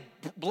 or they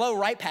blow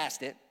right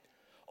past it.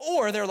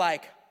 Or they're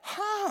like,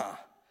 huh.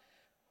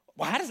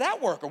 Well, how does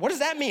that work? Or what does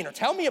that mean? Or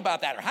tell me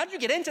about that. Or how did you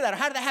get into that? Or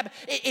how did that happen?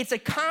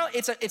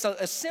 It's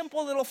a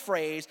simple little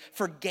phrase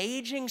for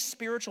gauging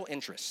spiritual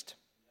interest.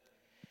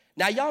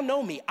 Now, y'all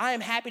know me. I am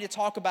happy to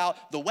talk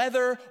about the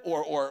weather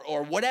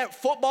or whatever,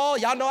 football.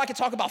 Y'all know I can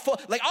talk about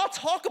football. Like, I'll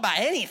talk about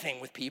anything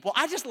with people.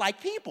 I just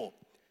like people.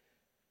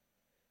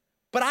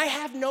 But I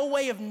have no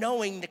way of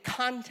knowing the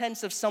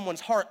contents of someone's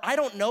heart. I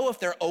don't know if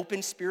they're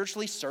open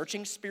spiritually,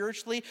 searching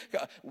spiritually,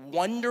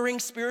 wondering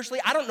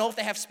spiritually. I don't know if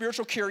they have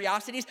spiritual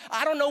curiosities.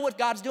 I don't know what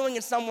God's doing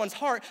in someone's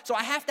heart. So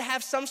I have to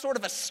have some sort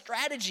of a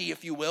strategy,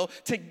 if you will,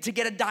 to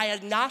get a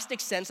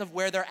diagnostic sense of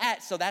where they're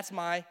at. So that's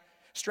my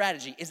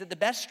strategy. Is it the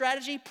best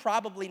strategy?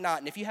 Probably not.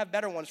 And if you have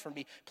better ones from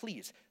me,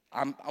 please,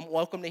 I'm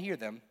welcome to hear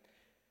them.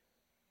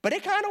 But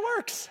it kind of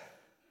works.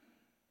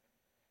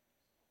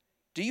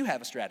 Do you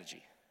have a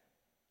strategy?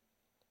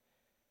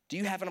 Do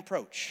you have an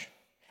approach?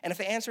 And if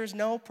the answer is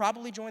no,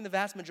 probably join the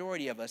vast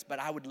majority of us, but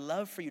I would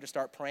love for you to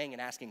start praying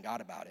and asking God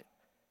about it.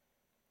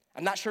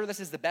 I'm not sure this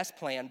is the best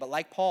plan, but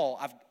like Paul,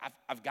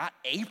 I've got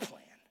a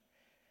plan.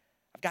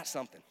 I've got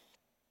something.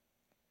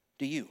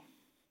 Do you?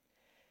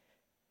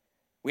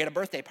 We had a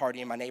birthday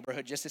party in my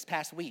neighborhood just this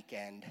past week,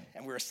 and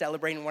we were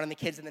celebrating one of the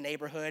kids in the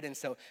neighborhood, and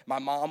so my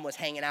mom was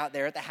hanging out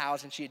there at the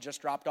house, and she had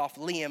just dropped off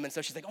Liam, and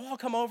so she's like, oh, I'll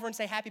come over and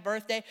say happy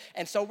birthday,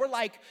 and so we're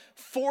like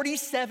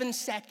 47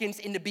 seconds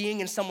into being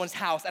in someone's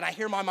house, and I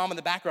hear my mom in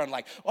the background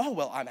like, oh,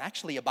 well, I'm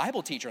actually a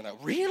Bible teacher, and they're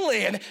like,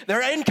 really? And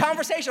they're in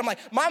conversation. I'm like,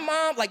 my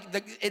mom, like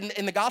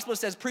in the gospel it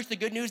says, preach the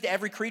good news to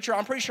every creature.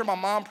 I'm pretty sure my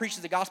mom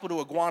preaches the gospel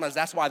to iguanas.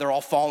 That's why they're all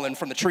falling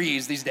from the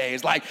trees these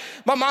days. Like,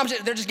 my mom's,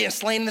 they're just getting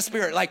slain in the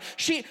spirit. Like,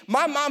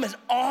 my mom is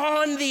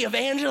on the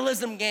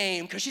evangelism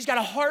game because she's got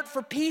a heart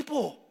for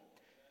people.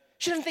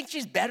 She doesn't think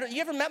she's better.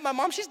 You ever met my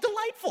mom? She's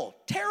delightful,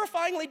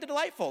 terrifyingly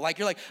delightful. Like,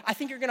 you're like, I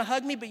think you're gonna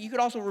hug me, but you could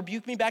also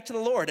rebuke me back to the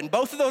Lord. And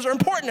both of those are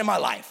important in my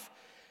life.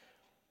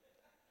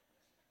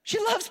 She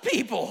loves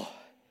people.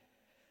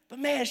 But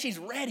man, she's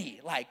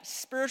ready, like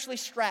spiritually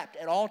strapped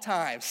at all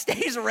times.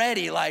 Stays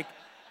ready, like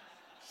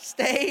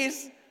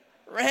stays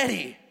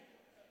ready.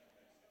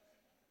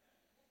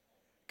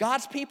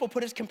 God's people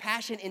put his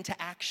compassion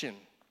into action.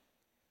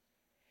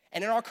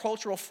 And in our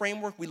cultural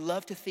framework, we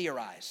love to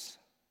theorize.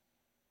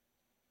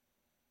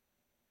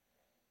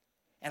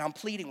 And I'm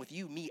pleading with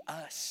you, me,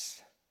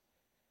 us,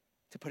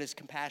 to put his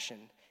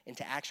compassion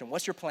into action.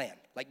 What's your plan?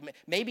 Like,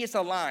 maybe it's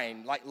a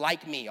line,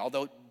 like me,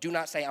 although do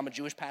not say I'm a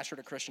Jewish pastor at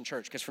a Christian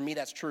church, because for me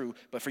that's true,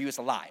 but for you it's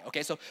a lie,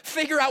 okay? So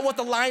figure out what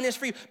the line is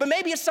for you. But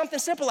maybe it's something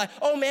simple like,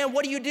 oh man,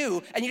 what do you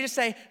do? And you just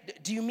say,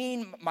 do you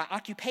mean my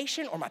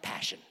occupation or my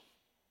passion?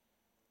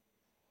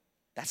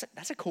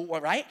 That's a cool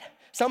one, right?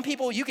 Some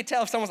people, you could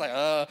tell if someone's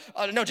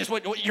like, no, just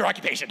what your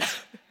occupation.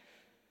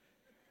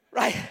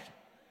 Right?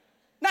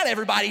 Not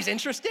everybody's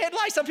interested.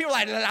 Like some people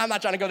are like, I'm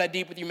not trying to go that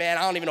deep with you, man.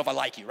 I don't even know if I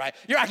like you, right?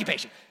 Your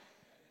occupation.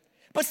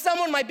 But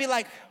someone might be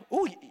like,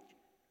 ooh,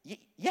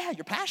 yeah,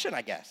 your passion,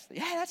 I guess.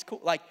 Yeah, that's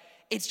cool. Like,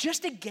 it's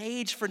just a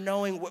gauge for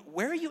knowing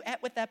where are you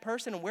at with that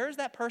person and where is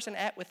that person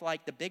at with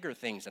like the bigger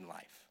things in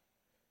life.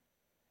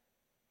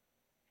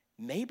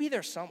 Maybe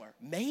they're somewhere.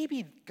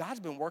 Maybe God's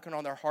been working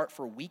on their heart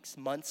for weeks,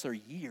 months, or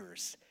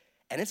years,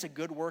 and it's a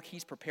good work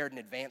he's prepared in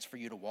advance for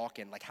you to walk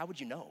in. Like, how would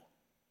you know?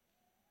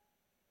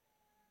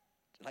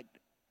 Like,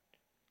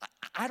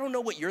 I don't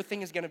know what your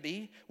thing is going to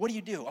be. What do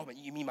you do? Oh,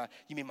 you mean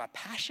my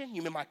passion?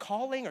 You mean my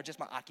calling or just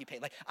my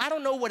occupation? Like, I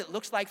don't know what it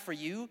looks like for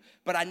you,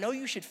 but I know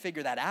you should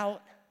figure that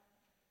out.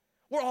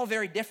 We're all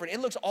very different. It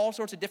looks all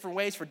sorts of different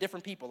ways for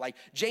different people. Like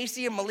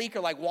JC and Malik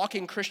are like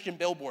walking Christian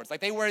billboards.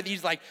 Like they wear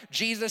these like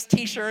Jesus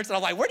t-shirts. And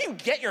I'm like, where do you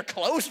get your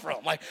clothes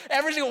from? Like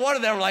every single one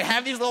of them like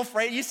have these little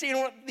phrases. You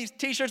seen these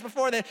t-shirts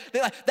before? They're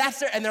like,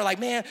 that's their, and they're like,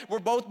 man, we're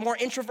both more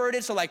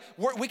introverted. So like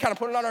we kind of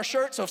put it on our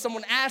shirt. So if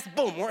someone asks,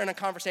 boom, we're in a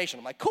conversation.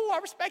 I'm like, cool, I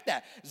respect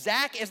that.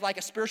 Zach is like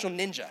a spiritual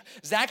ninja.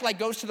 Zach like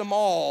goes to the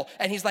mall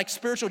and he's like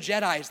spiritual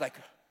Jedi. He's like,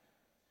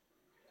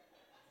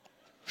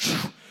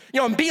 you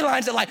know, and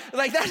beelines it like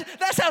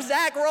that's how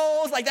Zach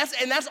rolls. Like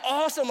that's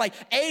awesome. Like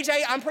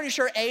AJ, I'm pretty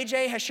sure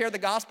AJ has shared the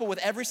gospel with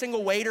every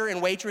single waiter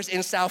and waitress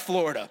in South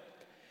Florida.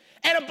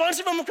 And a bunch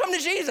of them have come to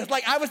Jesus.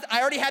 Like I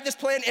already had this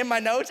plan in my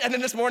notes, and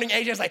then this morning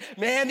AJ was like,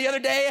 man, the other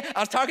day I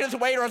was talking to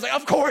this waiter. I was like,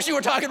 of course you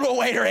were talking to a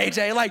waiter,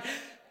 AJ. Like,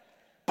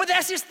 but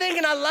that's his thing,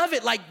 and I love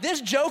it. Like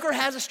this joker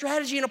has a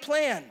strategy and a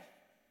plan.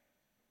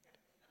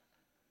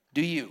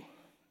 Do you?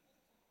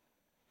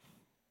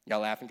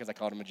 Y'all laughing because I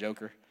called him a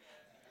joker?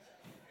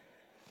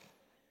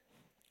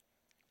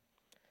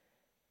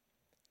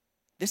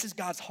 This is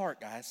God's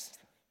heart, guys.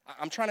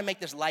 I'm trying to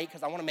make this light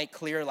because I want to make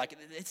clear, like,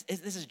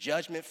 this is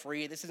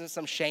judgment-free. This isn't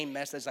some shame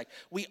message. Like,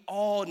 we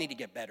all need to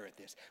get better at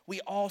this. We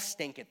all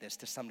stink at this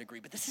to some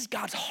degree, but this is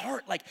God's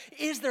heart. Like,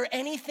 is there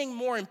anything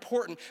more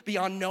important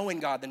beyond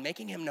knowing God than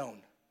making him known?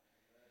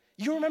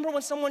 You remember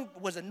when someone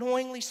was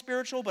annoyingly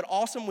spiritual but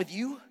awesome with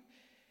you,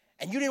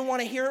 and you didn't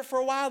want to hear it for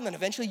a while, and then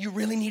eventually you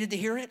really needed to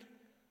hear it?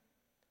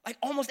 Like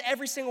almost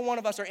every single one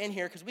of us are in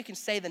here because we can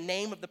say the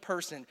name of the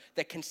person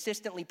that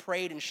consistently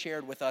prayed and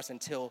shared with us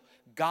until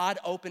God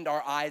opened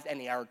our eyes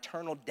and our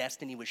eternal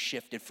destiny was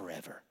shifted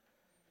forever.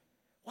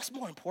 What's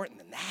more important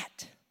than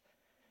that?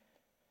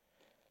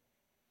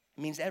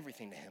 It means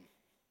everything to him.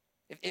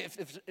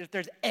 If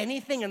there's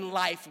anything in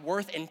life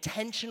worth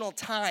intentional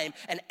time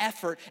and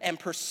effort and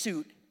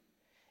pursuit,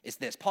 is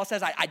this. Paul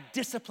says, I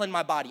discipline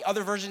my body.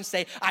 Other versions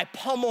say, I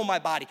pummel my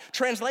body.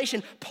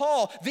 Translation,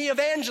 Paul, the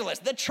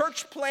evangelist, the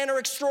church planner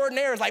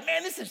extraordinaire is like,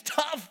 man, this is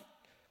tough.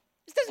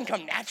 This doesn't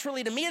come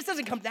naturally to me. This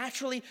doesn't come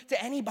naturally to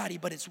anybody,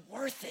 but it's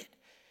worth it.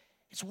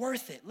 It's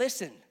worth it.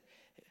 Listen,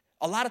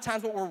 a lot of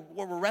times what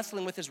we're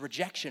wrestling with is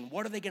rejection.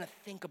 What are they going to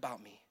think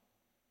about me?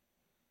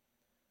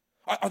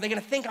 Are they gonna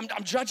think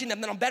I'm judging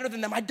them, that I'm better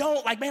than them? I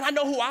don't. Like, man, I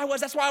know who I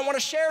was. That's why I want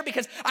to share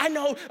because I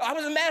know I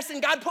was a mess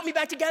and God put me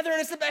back together and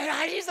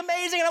he's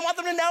amazing and I want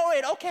them to know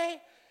it.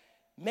 Okay.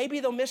 Maybe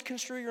they'll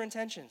misconstrue your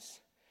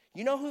intentions.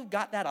 You know who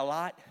got that a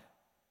lot?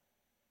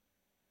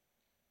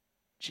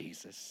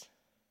 Jesus.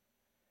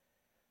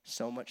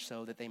 So much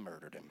so that they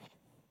murdered him.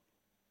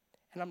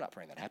 And I'm not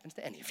praying that happens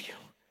to any of you.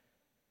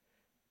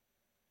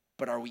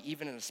 But are we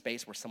even in a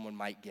space where someone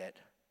might get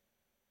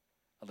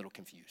a little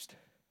confused?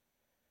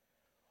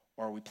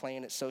 Or are we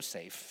playing it so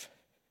safe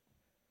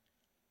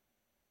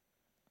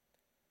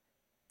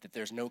that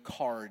there's no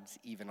cards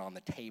even on the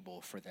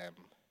table for them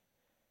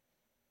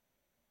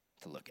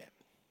to look at?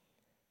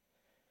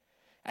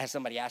 I had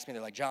somebody ask me,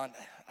 they're like, John,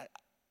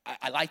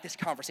 I like this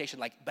conversation,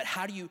 like, but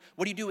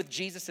what do you do with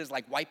Jesus's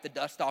like wipe the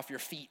dust off your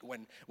feet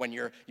when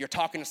you're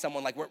talking to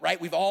someone, like, right?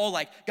 We've all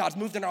like, God's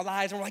moved in our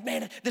lives and we're like,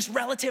 man, this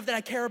relative that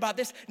I care about,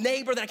 this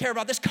neighbor that I care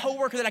about, this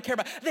coworker that I care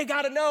about, they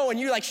gotta know. And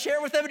you like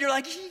share with them and you're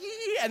like,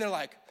 and they're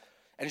like,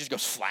 and it just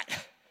goes flat.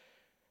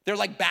 They're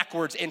like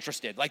backwards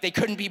interested. Like they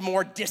couldn't be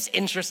more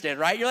disinterested,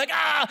 right? You're like,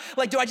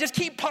 like do I just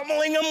keep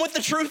pummeling them with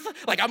the truth?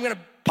 Like I'm gonna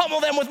pummel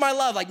them with my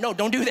love. Like, no,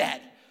 don't do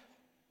that.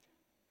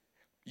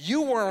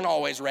 You weren't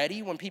always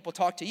ready when people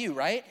talk to you,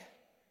 right?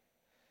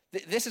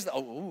 This is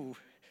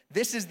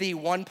the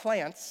one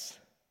plants,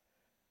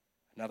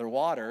 another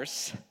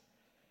waters.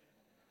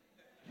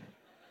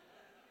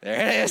 There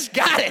it is,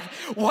 got it.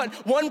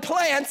 One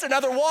plants,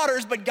 another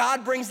waters, but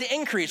God brings the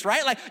increase,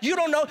 right? Like you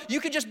don't know, you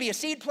could just be a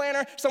seed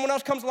planter, someone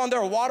else comes along, they're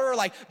a waterer.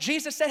 Like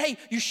Jesus said, hey,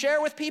 you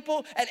share with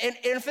people, and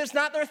if it's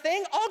not their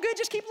thing, all good,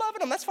 just keep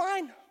loving them, that's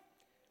fine.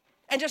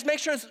 And just make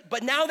sure,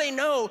 but now they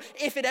know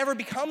if it ever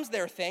becomes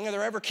their thing or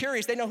they're ever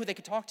curious, they know who they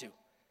could talk to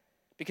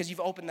because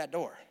you've opened that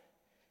door.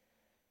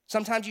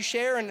 Sometimes you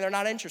share and they're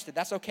not interested,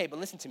 that's okay, but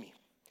listen to me.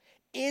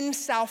 In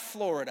South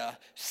Florida,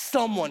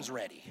 someone's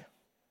ready.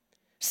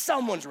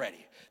 Someone's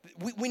ready.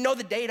 We know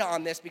the data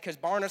on this because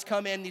Barna's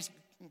come in, these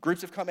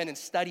Groups have come in and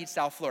studied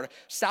South Florida.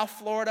 South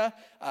Florida,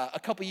 a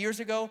couple years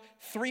ago,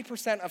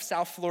 3% of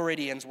South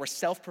Floridians were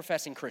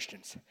self-professing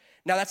Christians.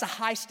 Now, that's a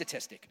high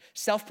statistic.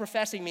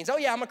 Self-professing means, oh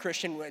yeah, I'm a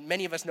Christian.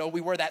 Many of us know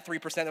we were that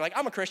 3%. They're like,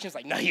 I'm a Christian. It's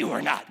like, no, you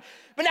are not.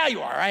 But now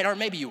you are, right? Or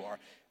maybe you are.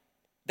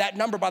 That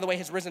number, by the way,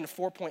 has risen to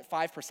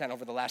 4.5%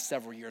 over the last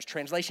several years.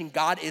 Translation,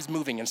 God is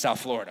moving in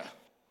South Florida.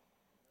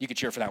 You could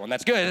cheer for that one.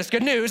 That's good. That's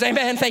good news.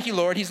 Amen. Thank you,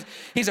 Lord.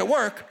 He's at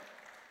work.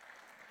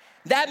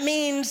 That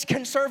means,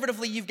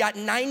 conservatively, you've got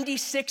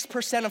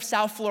 96% of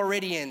South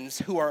Floridians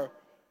who are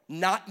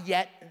not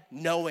yet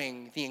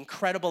knowing the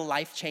incredible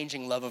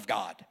life-changing love of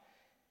God.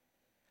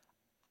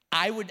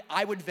 I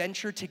would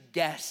venture to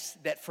guess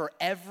that for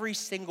every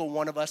single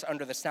one of us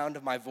under the sound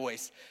of my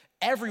voice,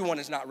 everyone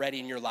is not ready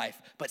in your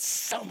life, but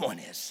someone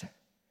is.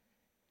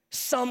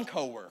 Some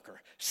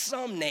coworker,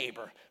 some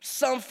neighbor,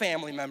 some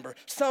family member,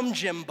 some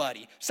gym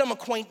buddy, some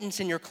acquaintance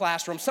in your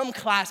classroom, some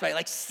classmate,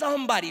 like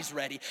somebody's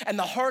ready. And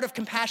the heart of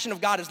compassion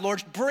of God is,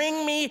 Lord,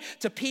 bring me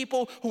to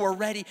people who are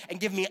ready and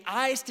give me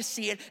eyes to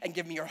see it and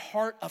give me your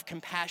heart of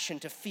compassion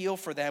to feel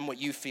for them what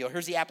you feel.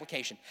 Here's the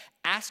application.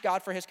 Ask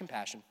God for his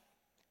compassion.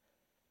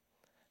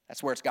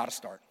 That's where it's got to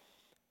start.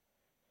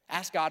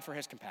 Ask God for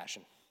his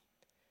compassion.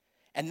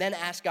 And then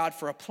ask God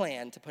for a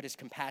plan to put his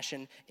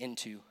compassion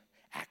into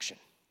action.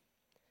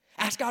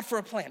 Ask God for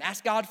a plan.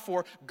 Ask God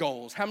for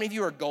goals. How many of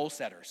you are goal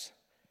setters?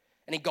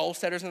 Any goal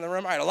setters in the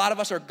room? All right, a lot of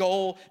us are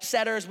goal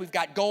setters. We've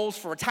got goals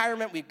for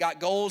retirement. We've got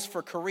goals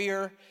for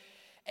career.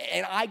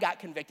 And I got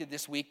convicted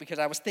this week because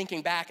I was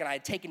thinking back and I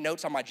had taken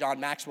notes on my John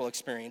Maxwell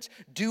experience.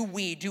 Do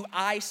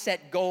I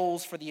set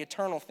goals for the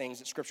eternal things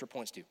that Scripture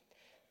points to?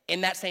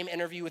 In that same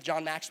interview with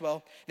John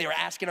Maxwell, they were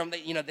asking him,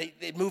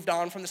 they moved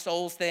on from the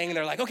souls thing, and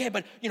they're like, okay,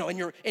 but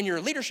in your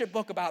leadership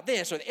book about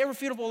this, or the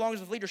irrefutable laws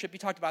of leadership, you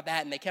talked about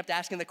that, and they kept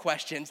asking the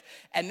questions,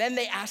 and then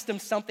they asked him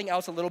something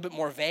else a little bit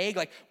more vague,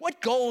 like,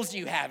 what goals do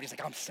you have? And he's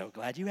like, I'm so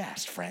glad you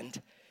asked, friend.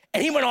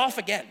 And he went off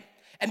again.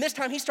 And this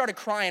time he started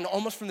crying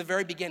almost from the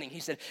very beginning. He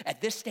said,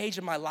 at this stage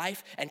of my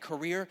life and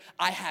career,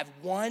 I have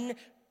one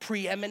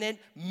preeminent,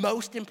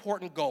 most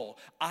important goal.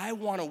 I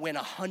want to win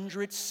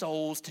 100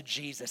 souls to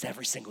Jesus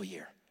every single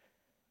year.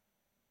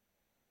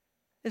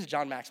 This is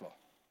John Maxwell.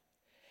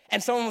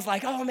 And someone was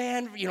like, oh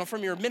man,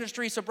 from your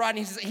ministry,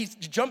 sobriety, he's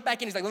jumped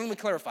back in, he's like, let me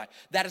clarify.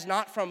 That is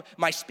not from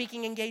my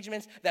speaking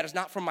engagements, that is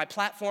not from my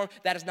platform,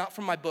 that is not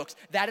from my books.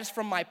 That is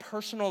from my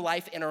personal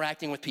life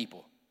interacting with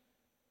people.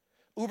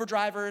 Uber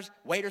drivers,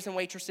 waiters and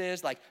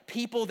waitresses, like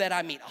people that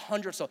I meet,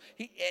 100. So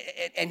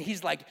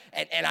he's like,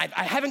 and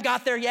I haven't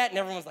got there yet, and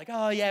everyone's like,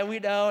 oh yeah, we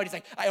know. And he's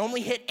like, I only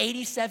hit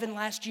 87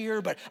 last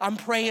year, but I'm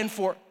praying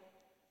for.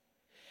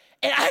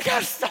 And I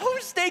got so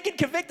stinking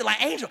convicted,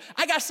 like Angel.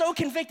 I got so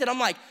convicted. I'm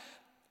like,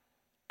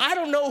 I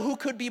don't know who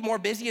could be more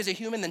busy as a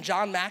human than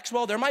John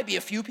Maxwell. There might be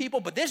a few people,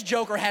 but this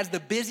joker has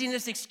the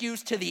busyness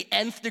excuse to the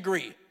nth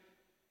degree.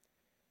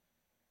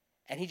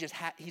 And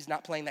he's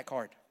not playing that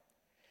card.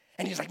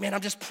 And he's like, man, I'm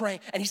just praying.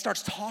 And he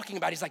starts talking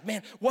about it. He's like,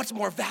 man, what's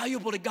more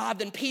valuable to God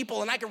than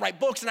people? And I can write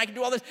books and I can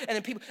do all this.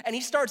 And then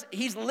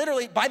he's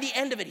literally, by the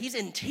end of it, he's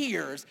in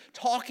tears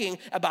talking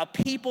about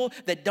people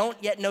that don't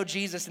yet know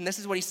Jesus. And this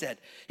is what he said.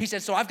 He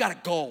said, so I've got a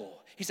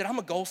goal. He said, I'm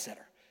a goal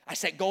setter. I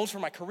set goals for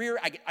my career.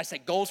 I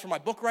set goals for my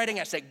book writing.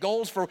 I set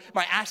goals for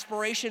my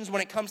aspirations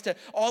when it comes to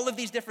all of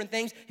these different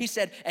things. He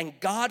said, and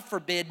God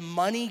forbid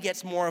money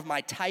gets more of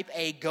my type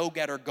A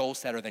go-getter goal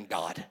setter than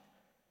God.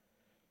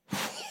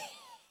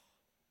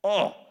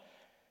 Oh,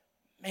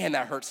 man,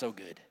 that hurt so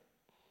good.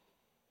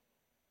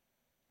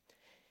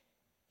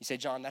 You say,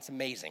 John, that's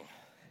amazing,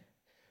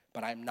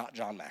 but I'm not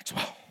John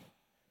Maxwell.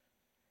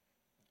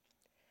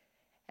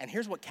 And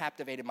here's what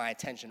captivated my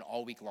attention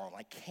all week long.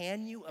 Like,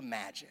 can you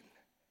imagine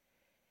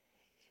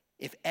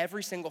if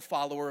every single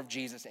follower of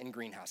Jesus in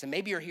Greenhouse, and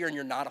maybe you're here and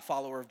you're not a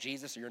follower of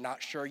Jesus or you're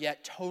not sure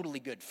yet, totally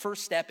good.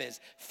 First step is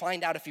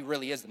find out if he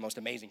really is the most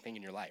amazing thing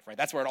in your life, right?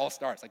 That's where it all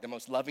starts. Like the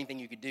most loving thing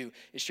you could do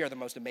is share the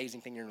most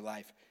amazing thing in your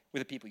life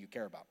with the people you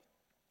care about.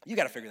 You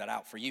got to figure that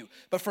out for you.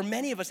 But for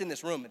many of us in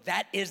this room,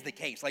 that is the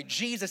case. Like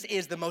Jesus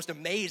is the most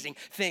amazing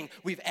thing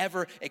we've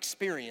ever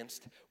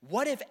experienced.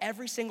 What if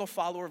every single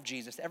follower of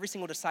Jesus, every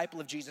single disciple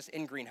of Jesus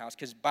in Greenhouse,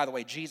 because by the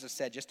way, Jesus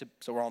said,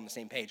 so we're all on the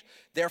same page,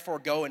 therefore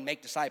go and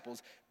make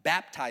disciples,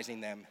 baptizing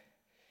them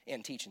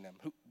and teaching them.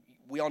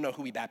 We all know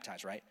who we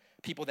baptize, right?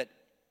 People that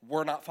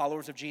were not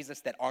followers of Jesus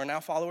that are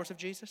now followers of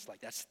Jesus.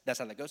 Like that's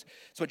how that goes.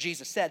 That's what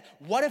Jesus said.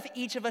 What if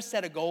each of us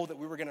set a goal that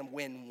we were going to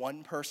win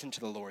one person to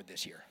the Lord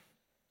this year?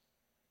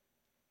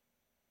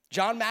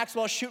 John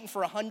Maxwell's shooting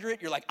for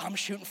 100. You're like, I'm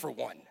shooting for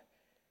 1.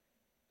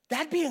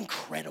 That'd be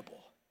incredible.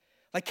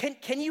 Like,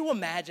 can you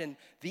imagine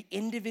the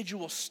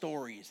individual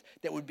stories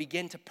that would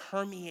begin to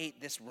permeate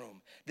this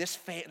room, this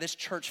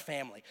church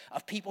family,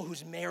 of people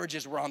whose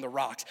marriages were on the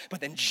rocks, but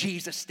then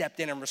Jesus stepped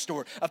in and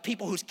restored, of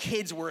people whose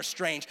kids were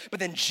estranged, but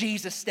then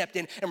Jesus stepped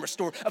in and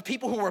restored, of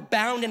people who were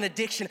bound in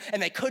addiction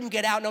and they couldn't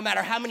get out no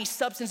matter how many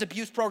substance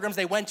abuse programs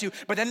they went to,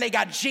 but then they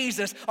got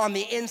Jesus on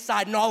the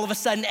inside and all of a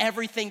sudden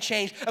everything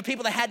changed, of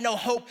people that had no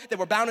hope, that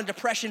were bound in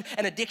depression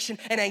and addiction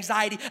and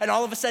anxiety, and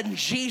all of a sudden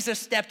Jesus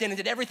stepped in and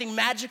did everything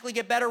magically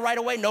get better right away?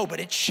 away? No, but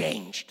it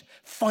changed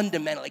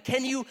fundamentally.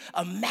 Can you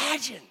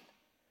imagine?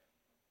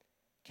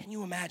 Can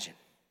you imagine?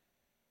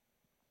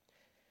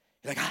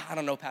 You're like, I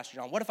don't know, Pastor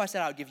John. What if I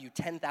said I would give you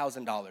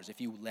 $10,000 if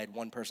you led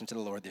one person to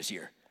the Lord this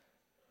year?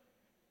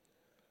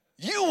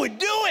 You would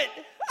do it.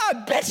 I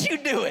bet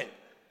you'd do it.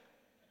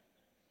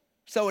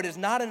 So it is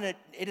not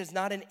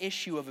an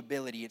issue of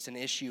ability. It's an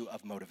issue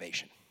of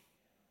motivation.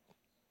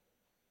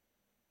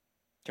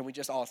 Can we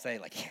just all say,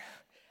 like, yeah,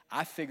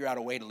 I figure out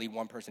a way to lead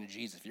one person to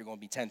Jesus if you're going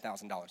to be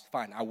 $10,000.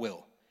 Fine, I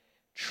will.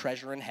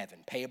 Treasure in heaven.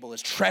 Payable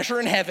is treasure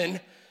in heaven.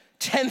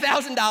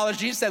 $10,000.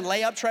 Jesus said,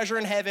 lay up treasure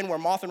in heaven where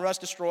moth and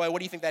rust destroy. What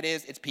do you think that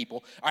is? It's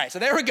people. All right, so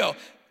there we go.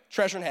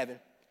 Treasure in heaven.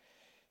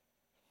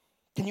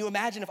 Can you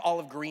imagine if all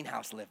of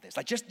Greenhouse lived this?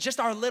 Like just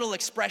our little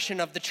expression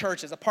of the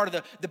church as a part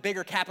of the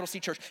bigger capital C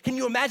church. Can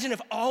you imagine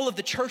if all of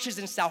the churches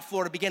in South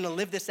Florida began to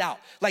live this out?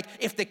 Like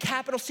if the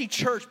capital C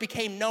church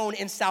became known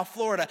in South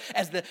Florida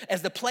as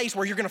the place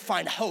where you're gonna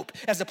find hope,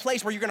 as the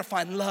place where you're gonna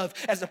find love,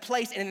 as a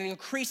place in an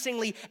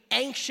increasingly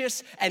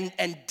anxious and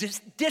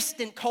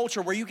distant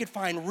culture where you could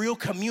find real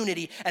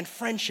community and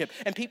friendship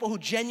and people who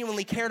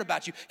genuinely cared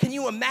about you. Can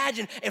you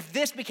imagine if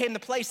this became the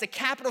place, the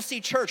capital C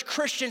church,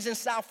 Christians in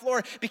South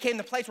Florida became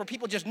the place where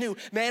people just knew,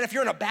 man, if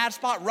you're in a bad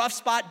spot, rough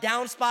spot,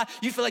 down spot,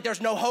 you feel like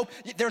there's no hope,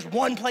 there's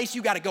one place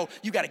you gotta go.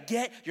 You gotta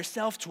get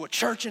yourself to a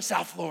church in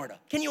South Florida.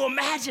 Can you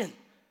imagine?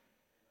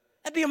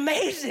 That'd be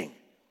amazing.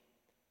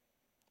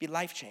 Be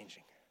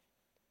life-changing.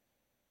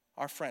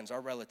 Our friends,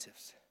 our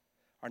relatives,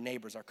 our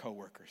neighbors, our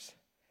coworkers,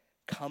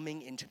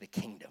 coming into the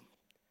kingdom.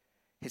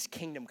 His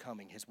kingdom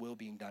coming, his will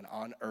being done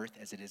on earth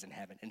as it is in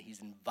heaven, and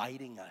he's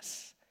inviting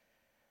us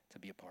to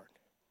be a part.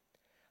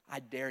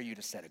 I dare you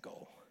to set a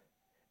goal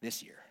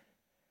this year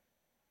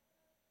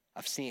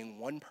of seeing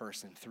one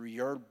person through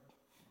your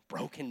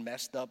broken,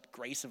 messed up,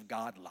 grace of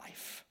God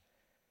life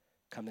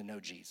come to know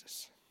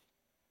Jesus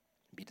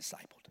and be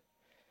discipled.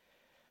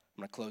 I'm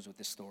going to close with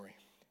this story.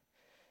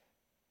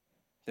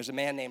 There's a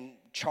man named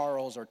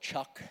Charles, or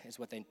Chuck is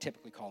what they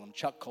typically call him,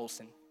 Chuck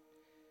Colson.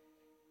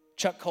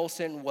 Chuck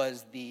Colson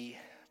was the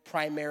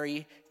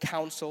primary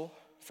counsel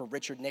for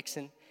Richard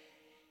Nixon.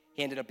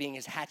 He ended up being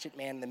his hatchet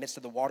man in the midst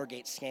of the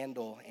Watergate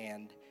scandal,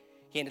 and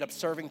he ended up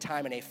serving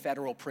time in a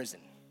federal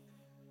prison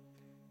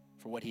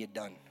for what he had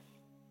done.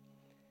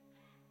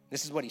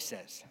 This is what he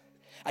says.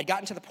 I'd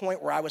gotten to the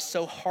point where I was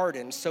so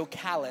hardened, so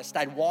calloused,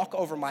 I'd walk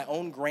over my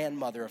own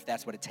grandmother if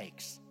that's what it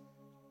takes.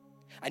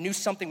 I knew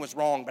something was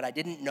wrong, but I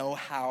didn't know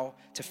how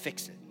to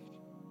fix it.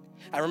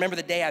 I remember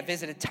the day I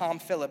visited Tom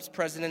Phillips,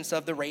 president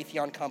of the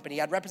Raytheon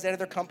Company. I'd represented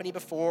their company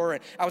before,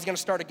 and I was gonna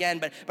start again,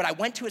 but I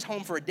went to his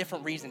home for a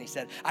different reason, he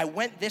said. I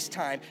went this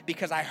time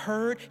because I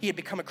heard he had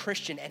become a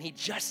Christian, and he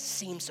just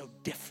seemed so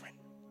different.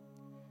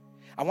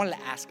 I wanted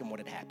to ask him what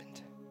had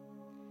happened.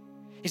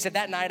 He said,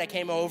 that night I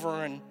came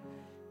over and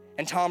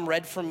Tom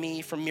read from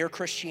me from Mere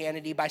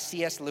Christianity by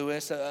C.S.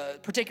 Lewis,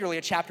 particularly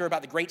a chapter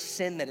about the great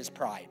sin that is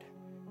pride.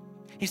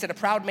 He said, a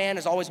proud man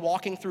is always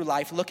walking through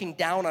life looking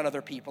down on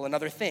other people and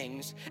other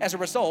things. As a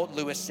result,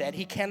 Lewis said,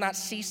 he cannot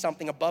see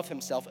something above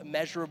himself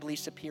immeasurably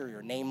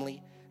superior,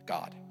 namely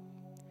God.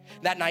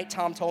 That night,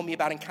 Tom told me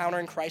about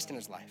encountering Christ in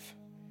his life.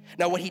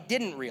 Now, what he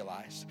didn't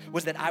realize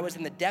was that I was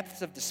in the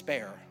depths of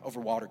despair over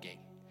Watergate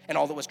and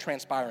all that was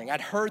transpiring.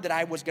 I'd heard that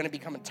I was going to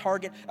become a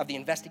target of the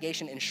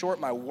investigation. In short,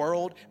 my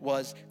world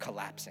was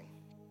collapsing.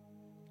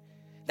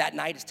 That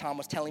night, as Tom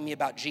was telling me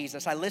about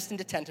Jesus, I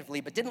listened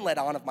attentively, but didn't let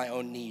on of my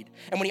own need.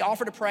 And when he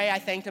offered to pray, I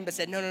thanked him, but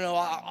said, no,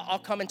 I'll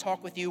come and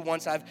talk with you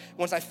once I've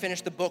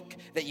finished the book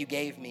that you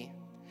gave me.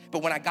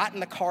 But when I got in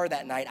the car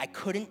that night, I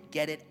couldn't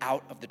get it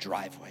out of the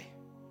driveway.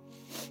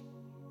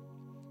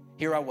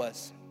 Here I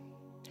was,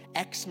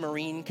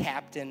 ex-Marine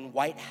captain,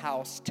 White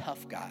House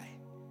tough guy,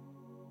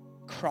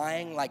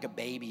 crying like a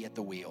baby at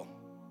the wheel,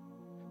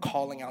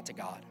 calling out to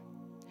God.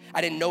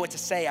 I didn't know what to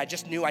say. I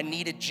just knew I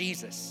needed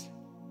Jesus.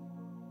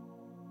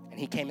 And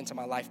he came into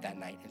my life that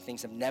night, and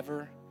things have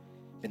never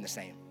been the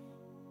same.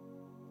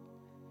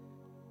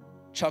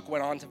 Chuck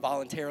went on to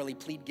voluntarily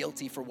plead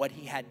guilty for what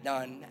he had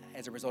done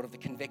as a result of the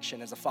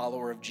conviction as a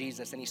follower of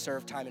Jesus, and he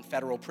served time in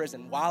federal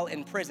prison. While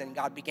in prison,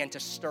 God began to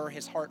stir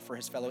his heart for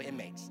his fellow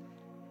inmates.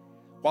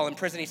 While in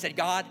prison, he said,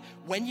 God,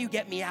 when you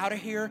get me out of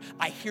here,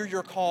 I hear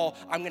your call.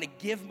 I'm gonna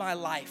give my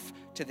life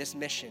to this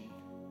mission.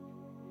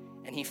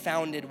 And he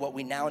founded what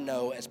we now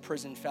know as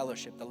Prison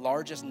Fellowship, the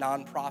largest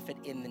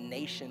nonprofit in the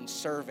nation,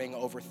 serving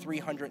over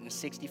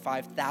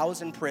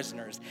 365,000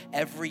 prisoners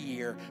every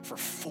year for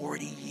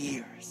 40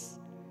 years.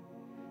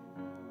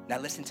 Now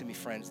listen to me,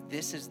 friends.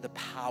 This is the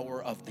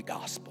power of the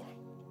gospel.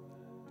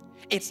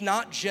 It's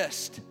not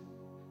just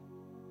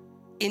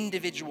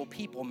individual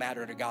people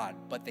matter to God,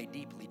 but they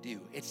deeply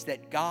do. It's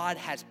that God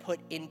has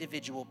put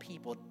individual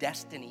people,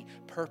 destiny,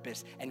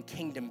 purpose, and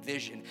kingdom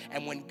vision.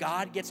 And when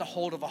God gets a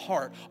hold of a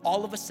heart,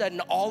 all of a sudden,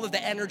 all of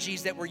the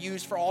energies that were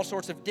used for all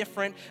sorts of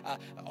different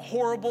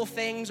horrible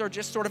things or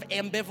just sort of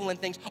ambivalent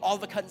things, all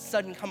of a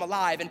sudden come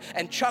alive.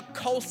 And Chuck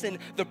Colson,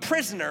 the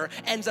prisoner,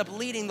 ends up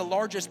leading the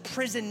largest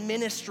prison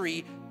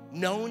ministry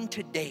known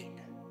to date.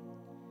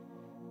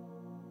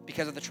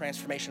 because of the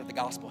transformation of the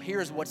gospel.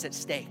 Here's what's at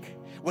stake.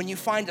 When you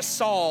find a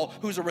Saul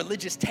who's a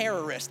religious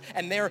terrorist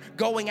and they're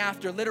going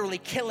after literally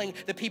killing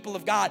the people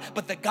of God,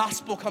 but the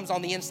gospel comes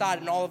on the inside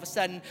and all of a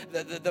sudden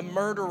the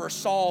murderer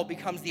Saul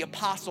becomes the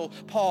apostle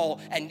Paul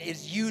and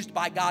is used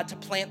by God to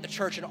plant the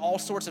church in all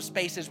sorts of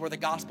spaces where the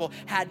gospel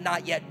had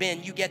not yet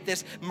been. You get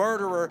this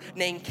murderer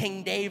named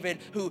King David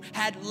who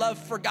had love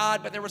for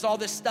God, but there was all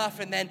this stuff,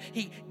 and then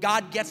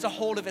God gets a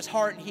hold of his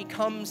heart and he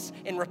comes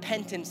in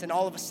repentance, and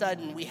all of a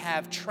sudden we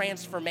have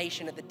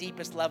transformation at the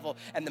deepest level,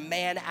 and the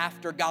man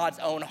after God's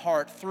own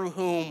heart, through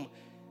whom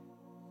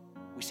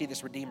we see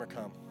this Redeemer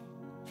come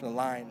from the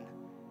line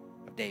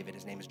of David.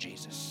 His name is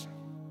Jesus.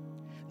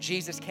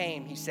 Jesus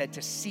came, he said,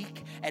 to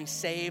seek and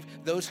save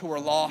those who are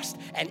lost.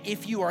 And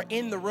if you are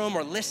in the room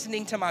or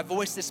listening to my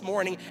voice this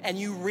morning and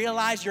you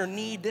realize your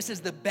need, this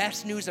is the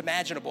best news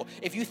imaginable.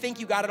 If you think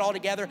you got it all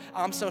together,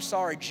 I'm so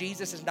sorry.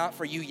 Jesus is not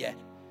for you yet.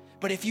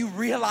 But if you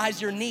realize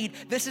your need,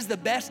 this is the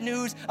best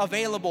news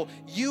available.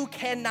 You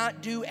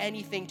cannot do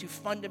anything to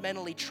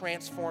fundamentally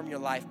transform your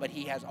life, but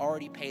he has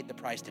already paid the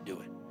price to do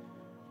it.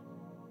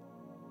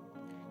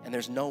 And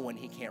there's no one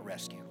he can't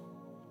rescue.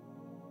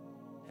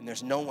 And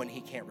there's no one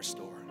he can't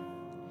restore.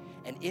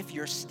 And if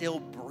you're still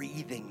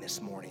breathing this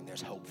morning,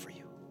 there's hope for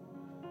you.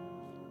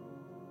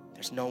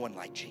 There's no one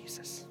like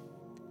Jesus.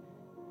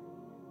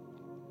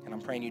 And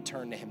I'm praying you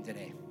turn to him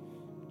today.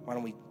 Why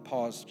don't we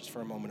pause just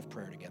for a moment of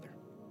prayer together?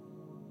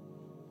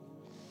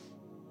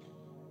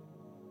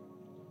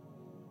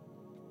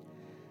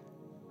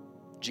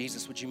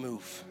 Jesus, would you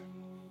move?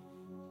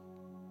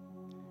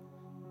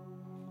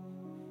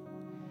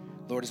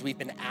 Lord, as we've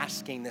been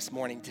asking this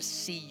morning to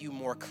see you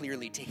more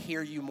clearly, to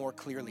hear you more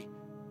clearly,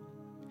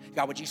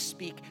 God, would you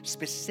speak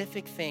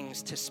specific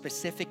things to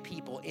specific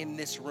people in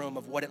this room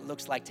of what it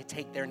looks like to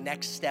take their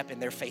next step in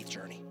their faith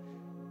journey?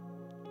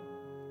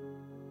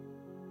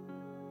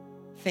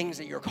 Things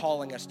that you're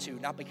calling us to,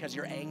 not because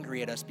you're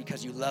angry at us,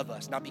 because you love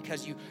us, not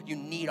because you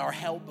need our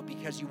help, but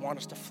because you want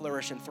us to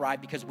flourish and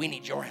thrive because we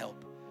need your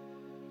help.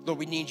 Lord,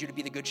 we need you to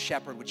be the good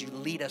shepherd. Would you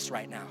lead us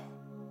right now?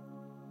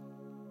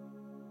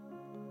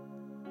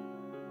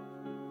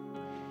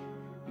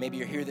 Maybe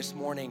you're here this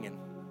morning and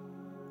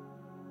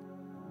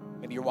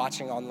maybe you're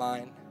watching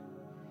online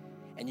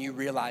and you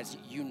realize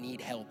you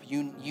need help.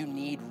 You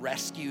need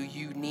rescue.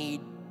 You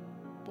need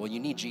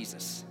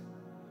Jesus.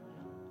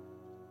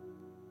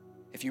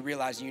 If you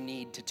realize you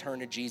need to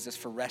turn to Jesus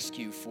for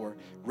rescue, for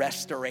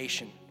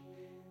restoration,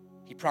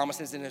 he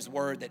promises in his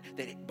word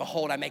that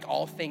behold, I make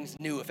all things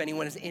new. If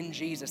anyone is in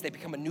Jesus, they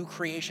become a new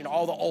creation.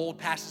 All the old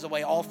passes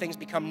away. All things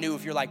become new.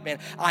 If you're like, man,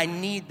 I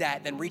need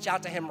that, then reach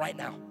out to him right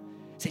now.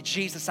 Say,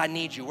 Jesus, I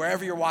need you.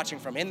 Wherever you're watching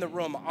from, in the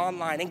room,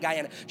 online, in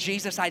Guyana,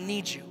 Jesus, I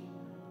need you.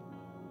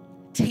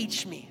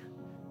 Teach me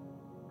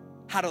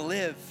how to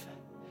live.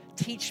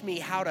 Teach me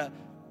how to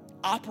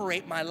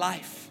operate my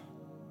life.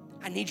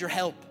 I need your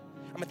help.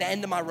 I'm at the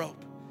end of my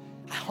rope.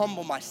 I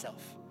humble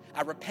myself.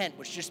 I repent,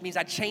 which just means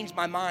I change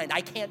my mind. I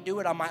can't do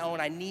it on my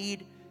own. I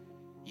need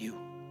you.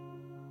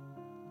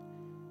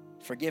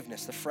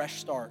 Forgiveness, the fresh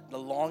start, the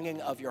longing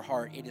of your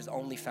heart, it is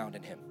only found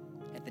in him.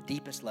 At the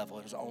deepest level,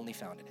 it is only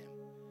found in him.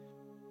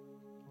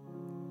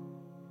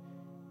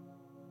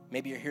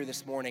 Maybe you're here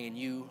this morning and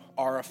you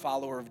are a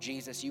follower of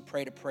Jesus. You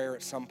prayed a prayer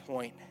at some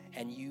point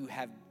and you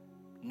have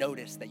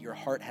noticed that your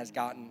heart has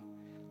gotten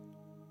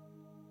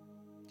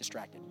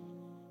distracted,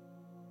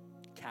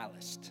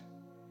 calloused,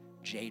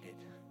 jaded.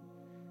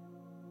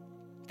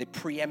 The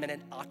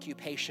preeminent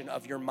occupation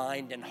of your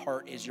mind and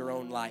heart is your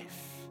own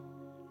life,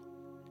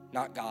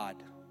 not God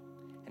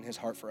and his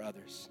heart for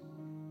others.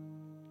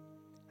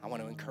 I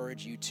want to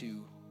encourage you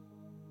to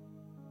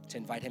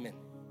invite him in,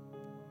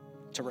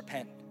 to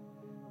repent,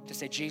 to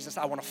say, Jesus,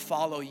 I want to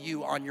follow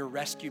you on your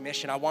rescue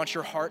mission. I want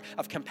your heart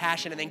of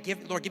compassion. And then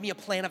Lord, give me a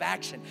plan of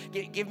action.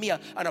 Give me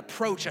an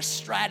approach, a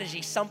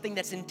strategy, something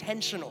that's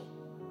intentional.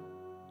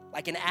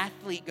 Like an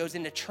athlete goes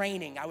into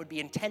training, I would be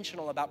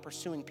intentional about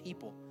pursuing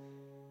people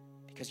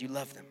because you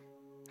love them.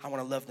 I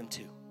want to love them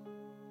too.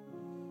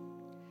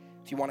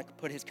 If you want to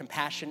put his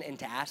compassion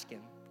into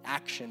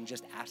action,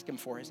 just ask him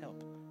for his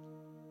help.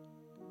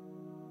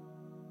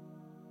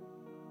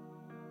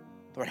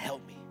 Lord,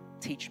 help me,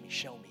 teach me,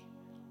 show me.